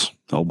 truths.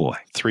 Oh boy.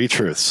 3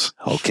 truths.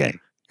 Okay.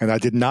 And I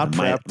did not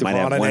prep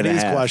DeVon on any of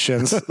these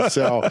questions.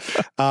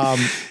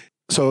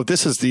 So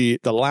this is the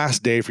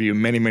last day for you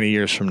many, many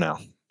years from now,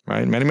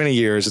 right? Many, many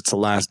years. It's the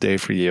last day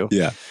for you.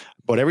 Yeah.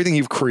 But everything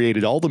you've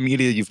created, all the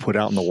media you've put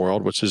out in the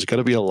world, which is going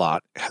to be a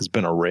lot, has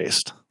been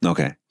erased.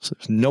 Okay. So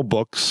there's no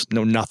books,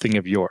 no nothing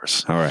of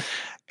yours. All right.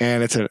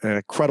 And it's an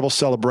incredible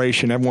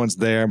celebration. Everyone's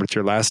there, but it's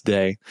your last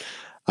day.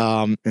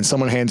 And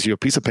someone hands you a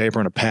piece of paper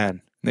and a pen.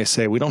 And they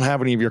say, we don't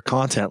have any of your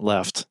content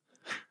left.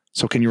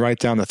 So can you write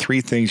down the 3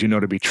 things you know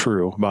to be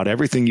true about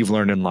everything you've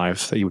learned in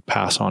life that you would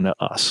pass on to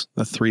us?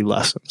 The 3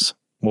 lessons.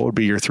 What would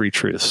be your 3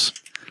 truths?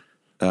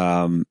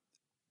 God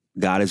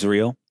is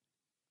real.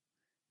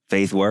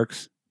 Faith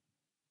works.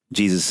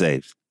 Jesus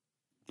saves.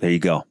 There you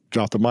go.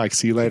 Drop the mic.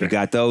 See you later. You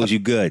got those, you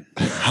good.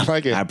 I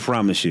like it. I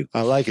promise you.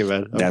 I like it,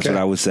 man. That's what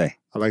I would say.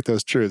 I like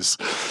those truths.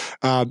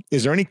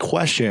 Is there any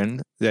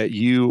question that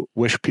you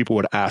wish people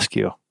would ask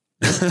you?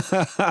 Is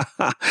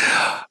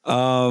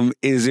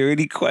there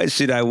any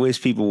question I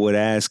wish people would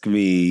ask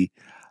me?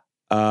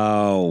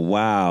 Oh,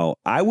 wow.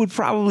 I would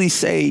probably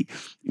say,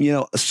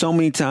 so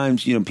many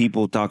times,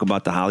 people talk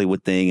about the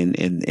Hollywood thing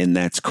and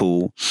that's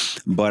cool.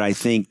 But I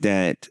think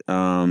that,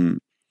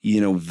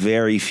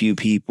 very few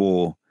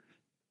people,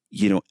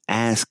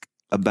 ask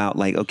about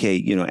like,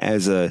 okay,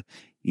 as a,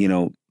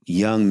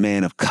 young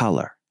man of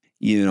color,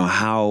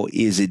 how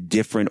is it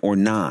different or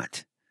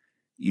not?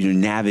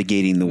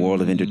 Navigating the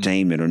world of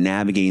entertainment or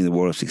navigating the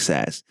world of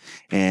success.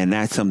 And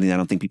that's something I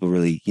don't think people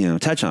really,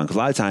 touch on. Because a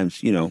lot of times,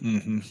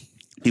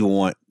 people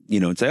want,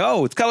 to say,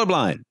 oh, it's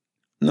colorblind.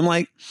 And I'm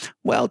like,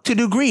 well, to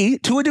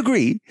a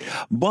degree,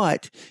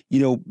 but,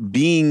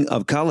 being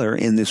of color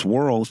in this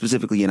world,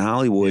 specifically in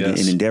Hollywood and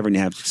endeavoring to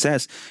have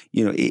success,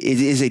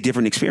 it is a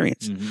different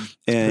experience. Mm-hmm.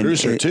 And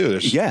producer too.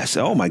 Yes.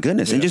 Oh my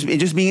goodness. Yeah. And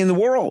just being in the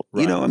world,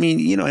 right.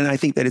 And I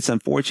think that it's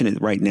unfortunate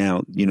right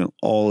now,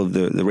 all of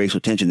the racial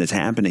tension that's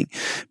happening,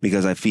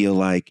 because I feel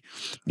like,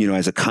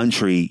 as a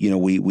country,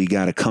 we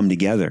got to come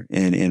together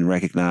and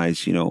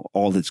recognize,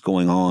 all that's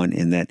going on,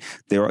 and that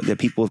that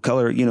people of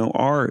color,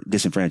 are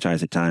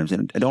disenfranchised at times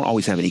and don't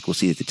always have an equal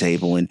seat at the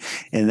table. And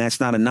that's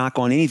not a knock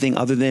on anything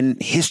other than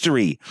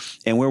history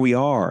and where we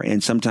are.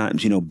 And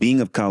sometimes,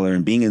 being of color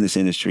and being in this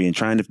industry and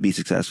trying to be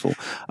successful,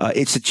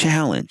 it's a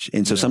challenge.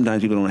 And so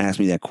sometimes people don't ask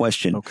me that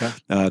question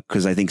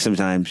because I think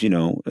sometimes,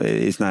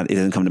 it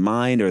doesn't come to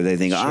mind, or they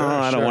think,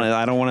 I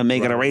don't want to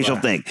make it a racial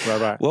thing.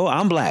 Right. Well,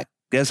 I'm black.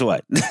 Guess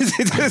what?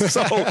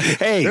 So,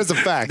 hey, there's a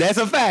fact. That's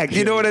a fact.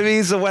 You know what I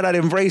mean? So why not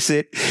embrace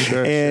it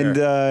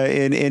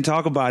and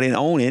talk about it and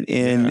own it,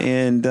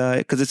 and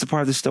because it's a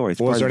part of the story.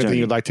 Was there anything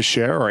you'd like to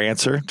share or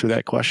answer to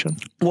that question?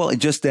 Well,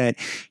 just that,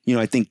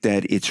 I think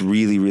that it's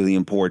really, really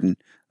important,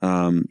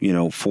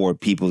 for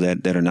people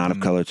that are not of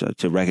color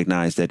to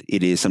recognize that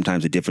it is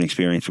sometimes a different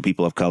experience for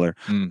people of color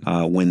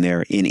when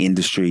they're in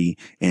industry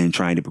and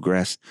trying to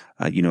progress.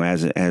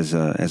 As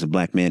a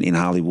black man in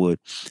Hollywood,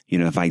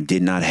 if I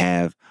did not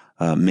have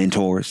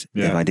mentors,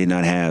 if I did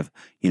not have,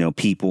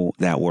 people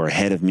that were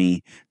ahead of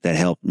me that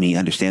helped me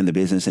understand the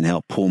business and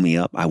helped pull me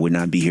up, I would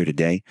not be here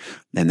today.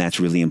 And that's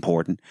really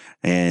important.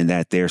 And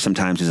that there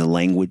sometimes is a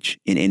language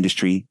in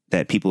industry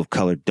that people of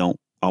color don't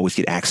always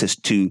get access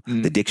to,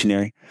 the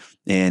dictionary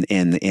and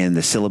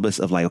the syllabus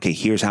of like, okay,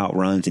 here's how it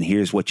runs and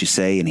here's what you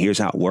say and here's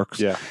how it works.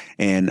 Yeah.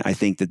 And I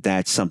think that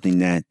that's something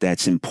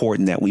that's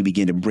important, that we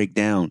begin to break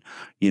down,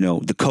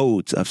 the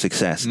codes of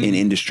success in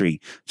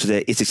industry so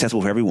that it's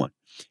accessible for everyone.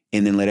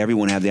 And then let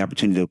everyone have the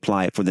opportunity to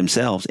apply it for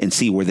themselves and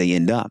see where they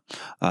end up.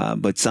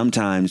 But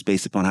sometimes,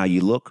 based upon how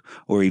you look,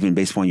 or even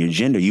based upon your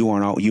gender, you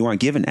aren't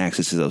given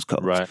access to those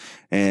codes. Right.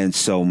 And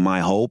so, my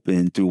hope,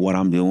 and through what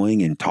I'm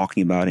doing and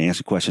talking about and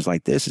answering questions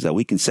like this, is that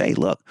we can say,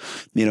 look,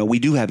 we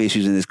do have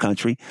issues in this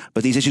country,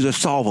 but these issues are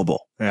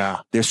solvable.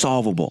 Yeah, they're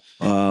solvable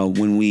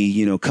when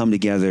we, come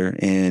together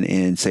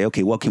and say,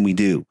 okay, what can we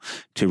do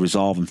to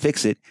resolve and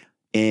fix it?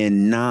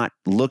 And not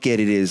look at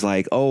it as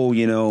like,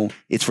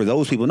 it's for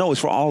those people. No,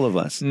 it's for all of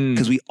us,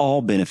 because we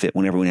all benefit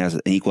when everyone has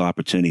an equal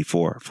opportunity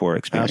for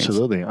experience.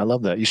 Absolutely. I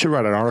love that. You should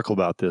write an article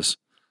about this.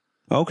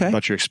 Okay.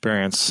 About your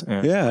experience.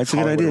 Yeah, that's a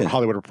good idea.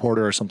 Hollywood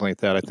Reporter or something like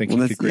that. I think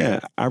you'd be great.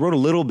 Yeah, I wrote a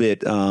little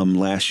bit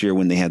last year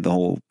when they had the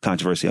whole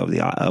controversy over the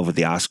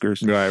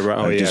Oscars. Right.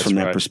 Oh, just from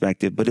that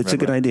perspective. But it's a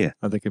good idea.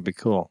 I think it'd be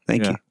cool.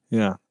 Thank you.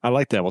 Yeah, I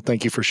like that. Well,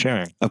 thank you for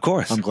sharing. Of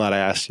course. I'm glad I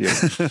asked you.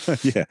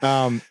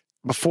 Yeah.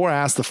 Before I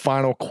ask the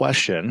final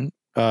question,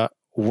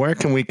 where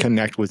can we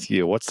connect with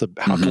you?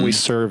 How can we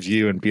serve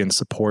you and be in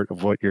support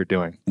of what you're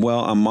doing?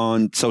 Well, I'm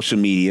on social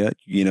media,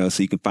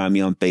 so you can find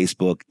me on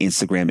Facebook,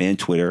 Instagram, and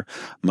Twitter.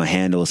 My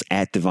handle is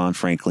 @DeVon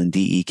Franklin,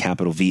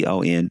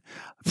 DeVon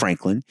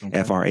Franklin,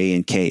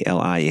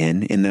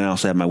 FRANKLIN. And then I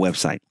also have my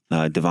website,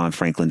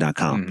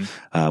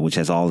 DeVonFranklin.com, which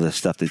has all the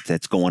stuff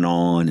that's going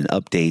on and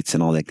updates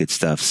and all that good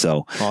stuff.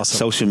 So awesome.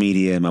 Social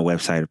media and my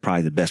website are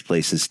probably the best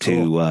places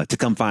to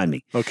come find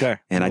me. Okay.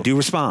 And I do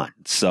respond.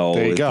 So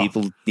if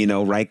people,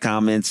 write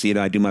comments,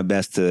 I do my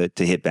best to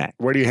hit back.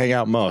 Where do you hang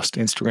out most?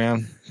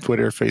 Instagram,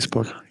 Twitter,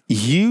 Facebook?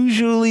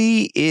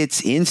 Usually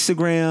it's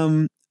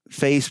Instagram,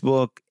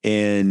 Facebook,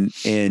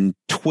 and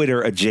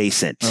Twitter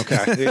adjacent.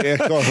 Okay.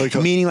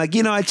 Cool. Meaning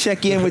I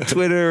check in with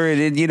Twitter and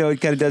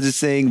it kind of does its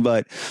thing,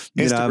 but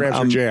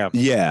Instagram's your jam.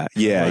 Yeah.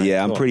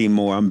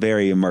 Cool. I'm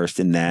very immersed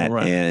in that.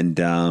 Right. And,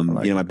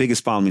 my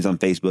biggest following is on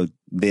Facebook,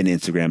 then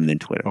Instagram, and then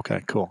Twitter.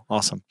 Okay, cool.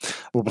 Awesome.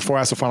 Well, before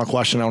I ask the final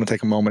question, I want to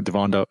take a moment,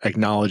 DeVon, to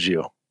acknowledge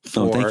you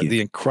for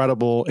the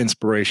incredible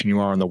inspiration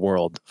you are in the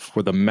world,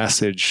 for the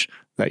message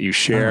that you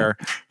share,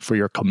 for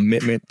your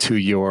commitment to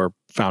your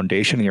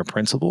foundation and your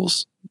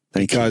principles.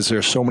 Because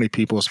there's so many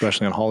people,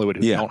 especially in Hollywood,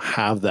 who don't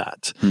have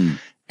that.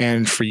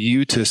 And for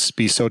you to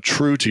be so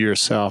true to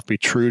yourself, be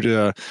true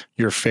to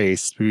your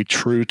faith, be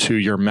true to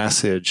your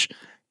message,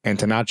 and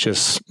to not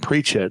just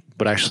preach it,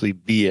 but actually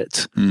be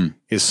it,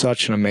 is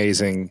such an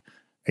amazing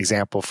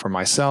example for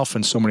myself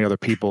and so many other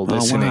people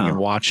listening and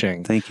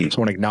watching. Thank you. So I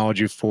want to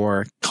acknowledge you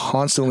for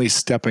constantly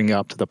stepping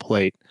up to the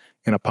plate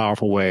in a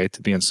powerful way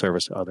to be in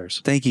service to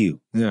others. Thank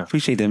you. Yeah.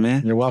 Appreciate that,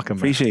 man. You're welcome.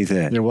 Appreciate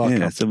that. You're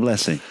welcome. Yeah, it's a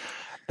blessing.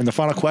 And the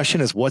final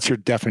question is, what's your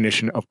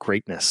definition of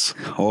greatness?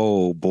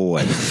 Oh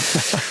boy,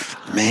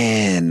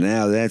 man!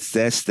 Now that's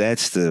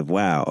the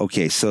wow.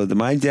 Okay, so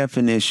my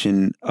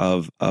definition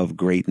of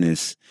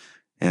greatness,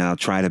 and I'll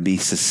try to be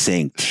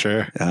succinct.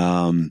 Sure.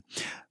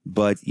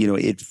 But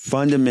it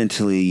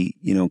fundamentally,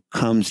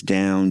 comes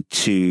down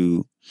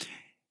to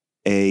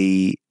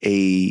a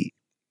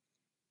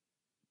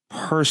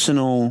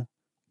personal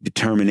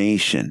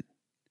determination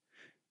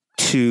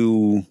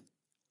to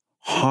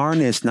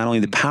harness not only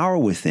the power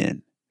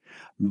within,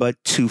 but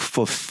to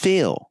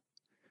fulfill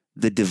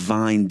the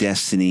divine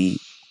destiny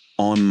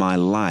on my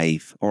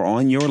life or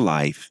on your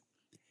life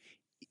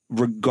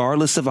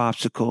regardless of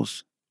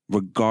obstacles,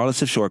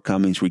 regardless of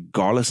shortcomings,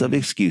 regardless of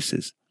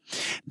excuses,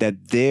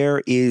 that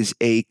there is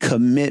a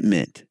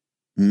commitment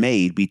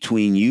made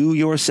between you,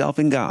 yourself,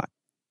 and God,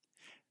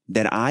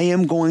 that I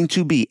am going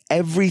to be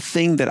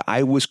everything that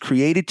I was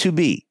created to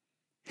be,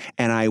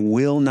 and I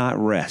will not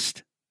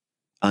rest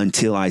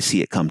until I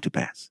see it come to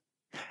pass.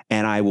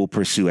 And I will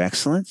pursue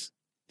excellence,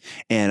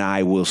 and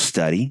I will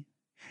study,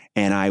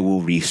 and I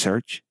will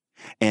research,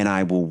 and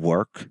I will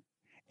work,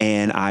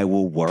 and I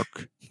will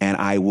work, and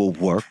I will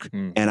work,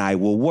 and I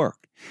will work.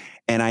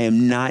 And I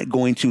am not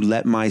going to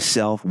let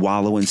myself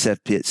wallow in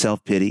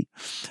self-pity.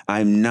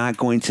 I'm not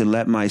going to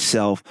let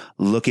myself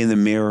look in the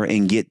mirror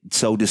and get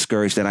so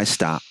discouraged that I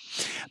stop.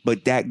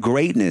 But that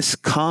greatness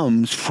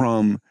comes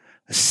from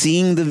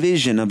seeing the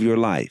vision of your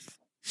life,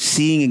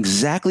 seeing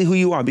exactly who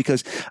you are.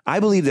 Because I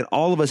believe that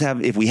all of us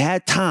have, if we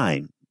had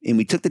time and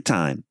we took the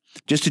time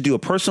just to do a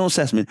personal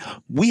assessment,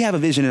 we have a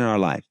vision in our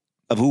life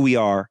of who we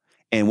are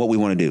and what we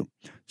want to do.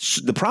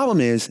 The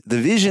problem is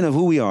the vision of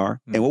who we are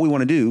and what we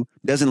want to do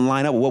doesn't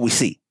line up with what we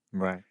see.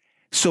 Right.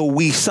 So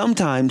we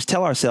sometimes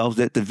tell ourselves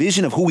that the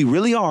vision of who we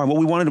really are and what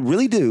we want to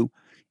really do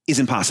is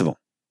impossible.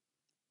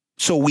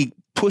 So we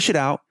push it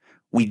out,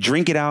 we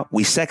drink it out,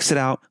 we sex it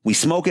out, we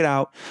smoke it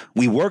out,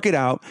 we work it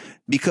out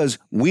because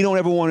we don't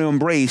ever want to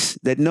embrace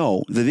that,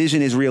 no, the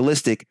vision is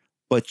realistic,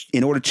 but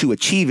in order to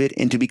achieve it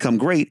and to become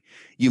great,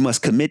 you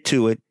must commit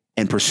to it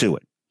and pursue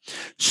it.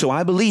 So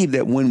I believe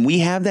that when we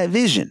have that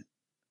vision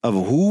of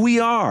who we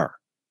are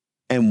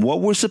and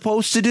what we're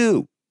supposed to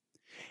do,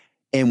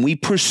 and we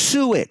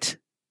pursue it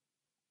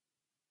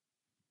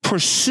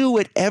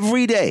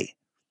every day,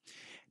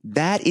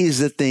 that is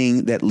the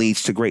thing that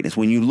leads to greatness.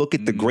 When you look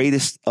at the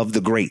greatest of the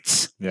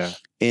greats,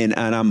 and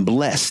I'm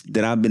blessed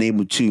that I've been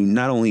able to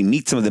not only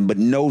meet some of them, but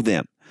know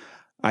them.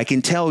 I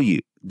can tell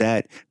you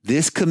that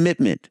this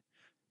commitment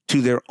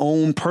to their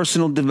own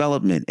personal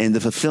development and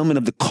the fulfillment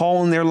of the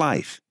call in their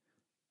life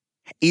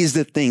is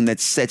the thing that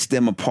sets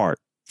them apart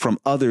from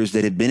others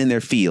that have been in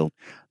their field,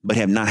 but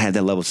have not had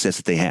that level of success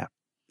that they have.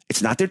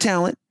 It's not their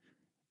talent.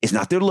 It's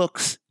not their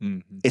looks.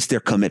 It's their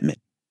commitment.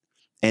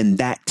 And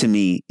that to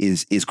me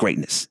is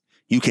greatness.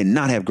 You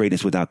cannot have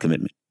greatness without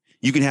commitment.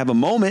 You can have a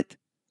moment,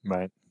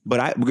 right?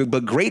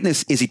 But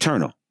greatness is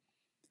eternal.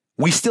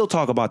 We still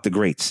talk about the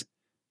greats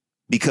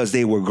because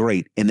they were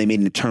great and they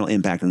made an eternal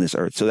impact on this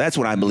earth. So that's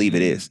what I believe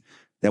it is.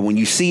 That when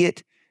you see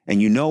it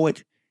and you know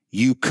it,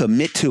 you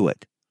commit to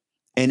it.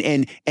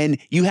 And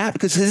you have,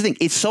 because here's the thing,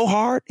 it's so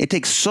hard. It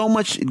takes so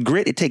much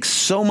grit. It takes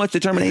so much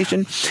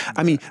determination.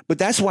 I mean, but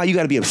that's why you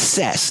got to be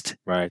obsessed.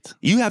 Right.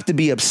 You have to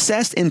be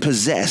obsessed and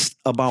possessed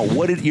about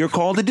what you're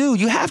called to do.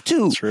 You have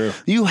to. True.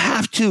 You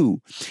have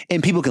to.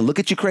 And people can look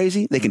at you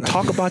crazy. They can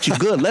talk about you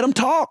good. Let them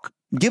talk.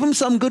 Give them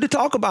something good to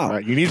talk about.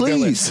 Right. You need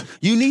Please. villains.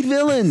 You need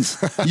villains.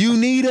 You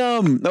need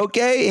them.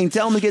 Okay. And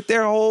tell them to get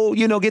their whole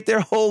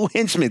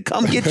henchmen.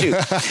 Come get you.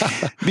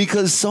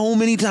 Because so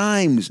many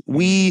times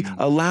we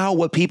allow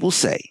what people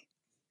say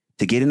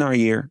to get in our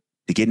ear,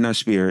 to get in our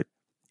spirit,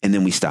 and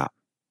then we stop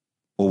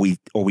or we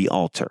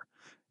alter.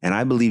 And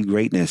I believe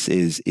greatness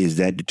is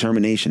that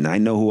determination. I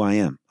know who I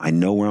am. I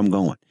know where I'm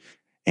going.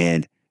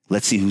 And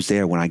let's see who's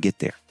there when I get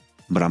there.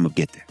 But I'm going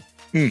to get there.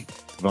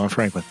 DeVon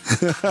Franklin.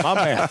 My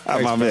man.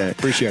 Thanks, my man.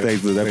 Appreciate it.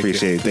 Thanks, Liz. I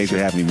appreciate it. Thanks for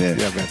having me, man.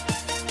 Yeah, man.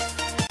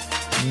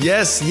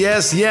 Yes.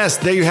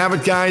 There you have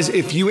it, guys.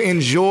 If you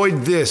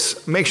enjoyed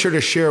this, make sure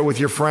to share it with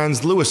your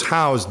friends.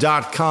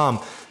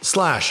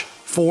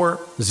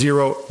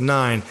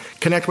 LewisHowes.com/409.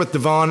 Connect with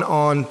DeVon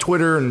on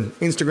Twitter and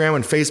Instagram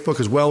and Facebook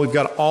as well. We've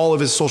got all of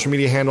his social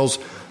media handles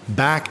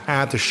back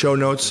at the show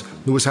notes,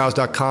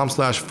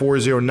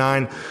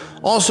 LewisHowes.com/409.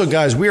 Also,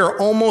 guys, we are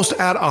almost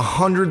at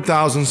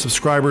 100,000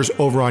 subscribers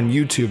over on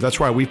YouTube. That's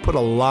right. We've put a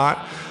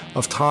lot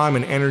of time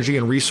and energy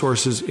and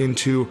resources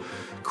into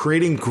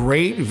creating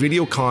great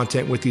video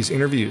content with these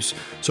interviews.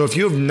 So if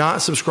you have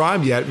not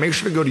subscribed yet, make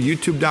sure to go to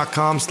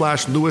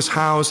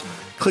youtube.com/LewisHowes,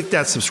 click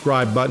that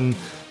subscribe button.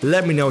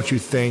 Let me know what you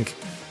think.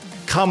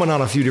 Comment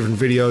on a few different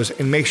videos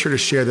and make sure to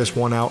share this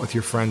one out with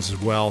your friends as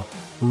well.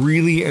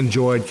 Really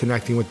enjoyed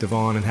connecting with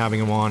DeVon and having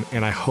him on,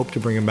 and I hope to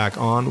bring him back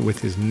on with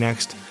his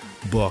next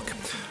book.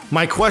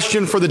 My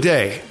question for the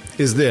day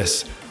is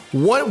this: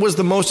 what was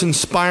the most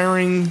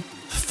inspiring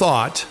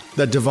thought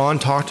that DeVon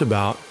talked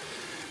about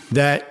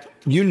that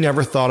you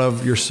never thought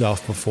of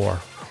yourself before?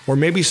 Or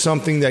maybe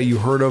something that you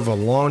heard of a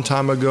long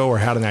time ago or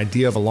had an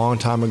idea of a long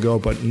time ago,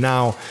 but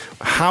now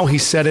how he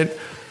said it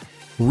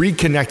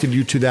reconnected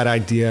you to that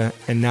idea,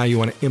 and now you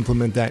want to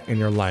implement that in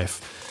your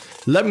life.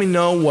 Let me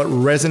know what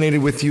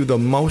resonated with you the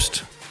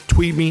most.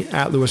 Tweet me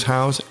at Lewis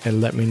Howes and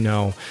let me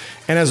know.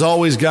 And as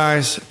always,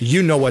 guys,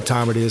 you know what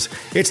time it is.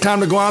 It's time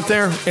to go out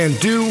there and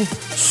do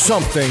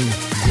something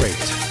great.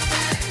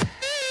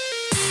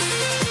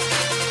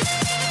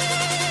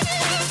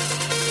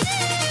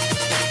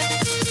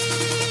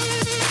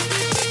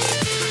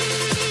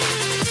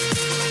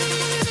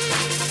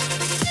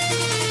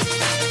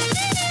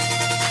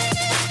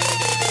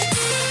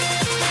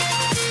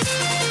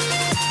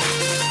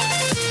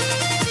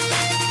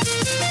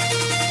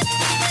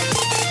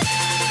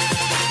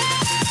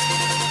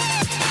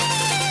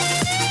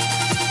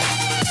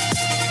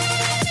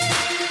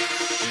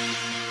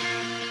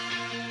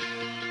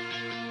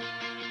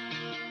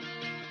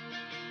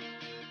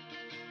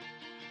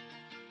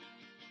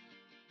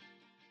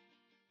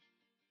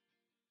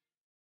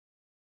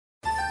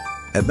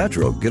 At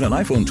Metro, get an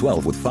iPhone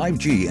 12 with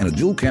 5G and a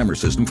dual camera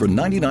system for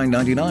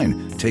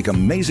 $99.99. Take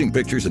amazing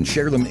pictures and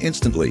share them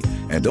instantly.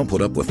 And don't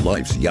put up with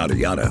life's yada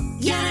yada.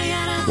 Yada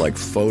yada. Like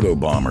photo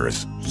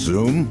bombers.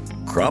 Zoom,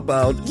 crop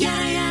out,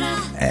 Yada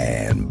yada.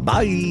 and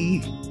bye.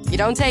 You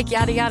don't take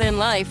yada yada in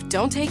life,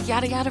 don't take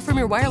yada yada from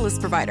your wireless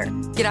provider.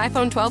 Get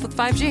iPhone 12 with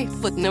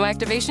 5G with no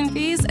activation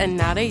fees and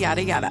nada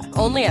yada yada.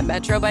 Only at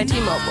Metro by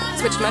T-Mobile.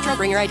 Switch to Metro,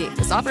 bring your ID.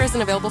 This offer isn't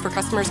available for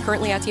customers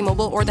currently at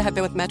T-Mobile or that have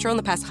been with Metro in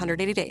the past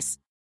 180 days.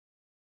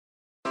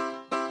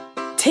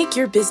 Take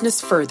your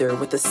business further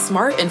with the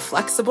smart and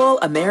flexible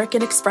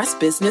American Express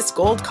Business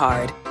Gold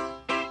Card.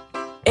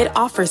 It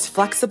offers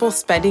flexible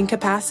spending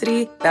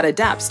capacity that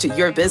adapts to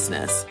your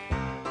business.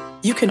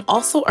 You can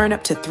also earn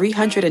up to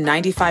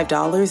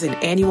 $395 in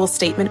annual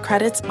statement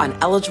credits on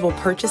eligible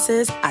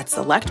purchases at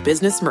select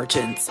business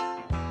merchants.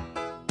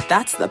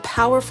 That's the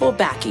powerful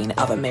backing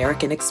of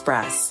American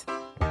Express.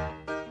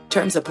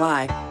 Terms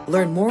apply.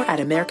 Learn more at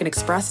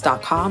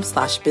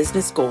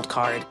americanexpress.com/business gold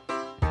card.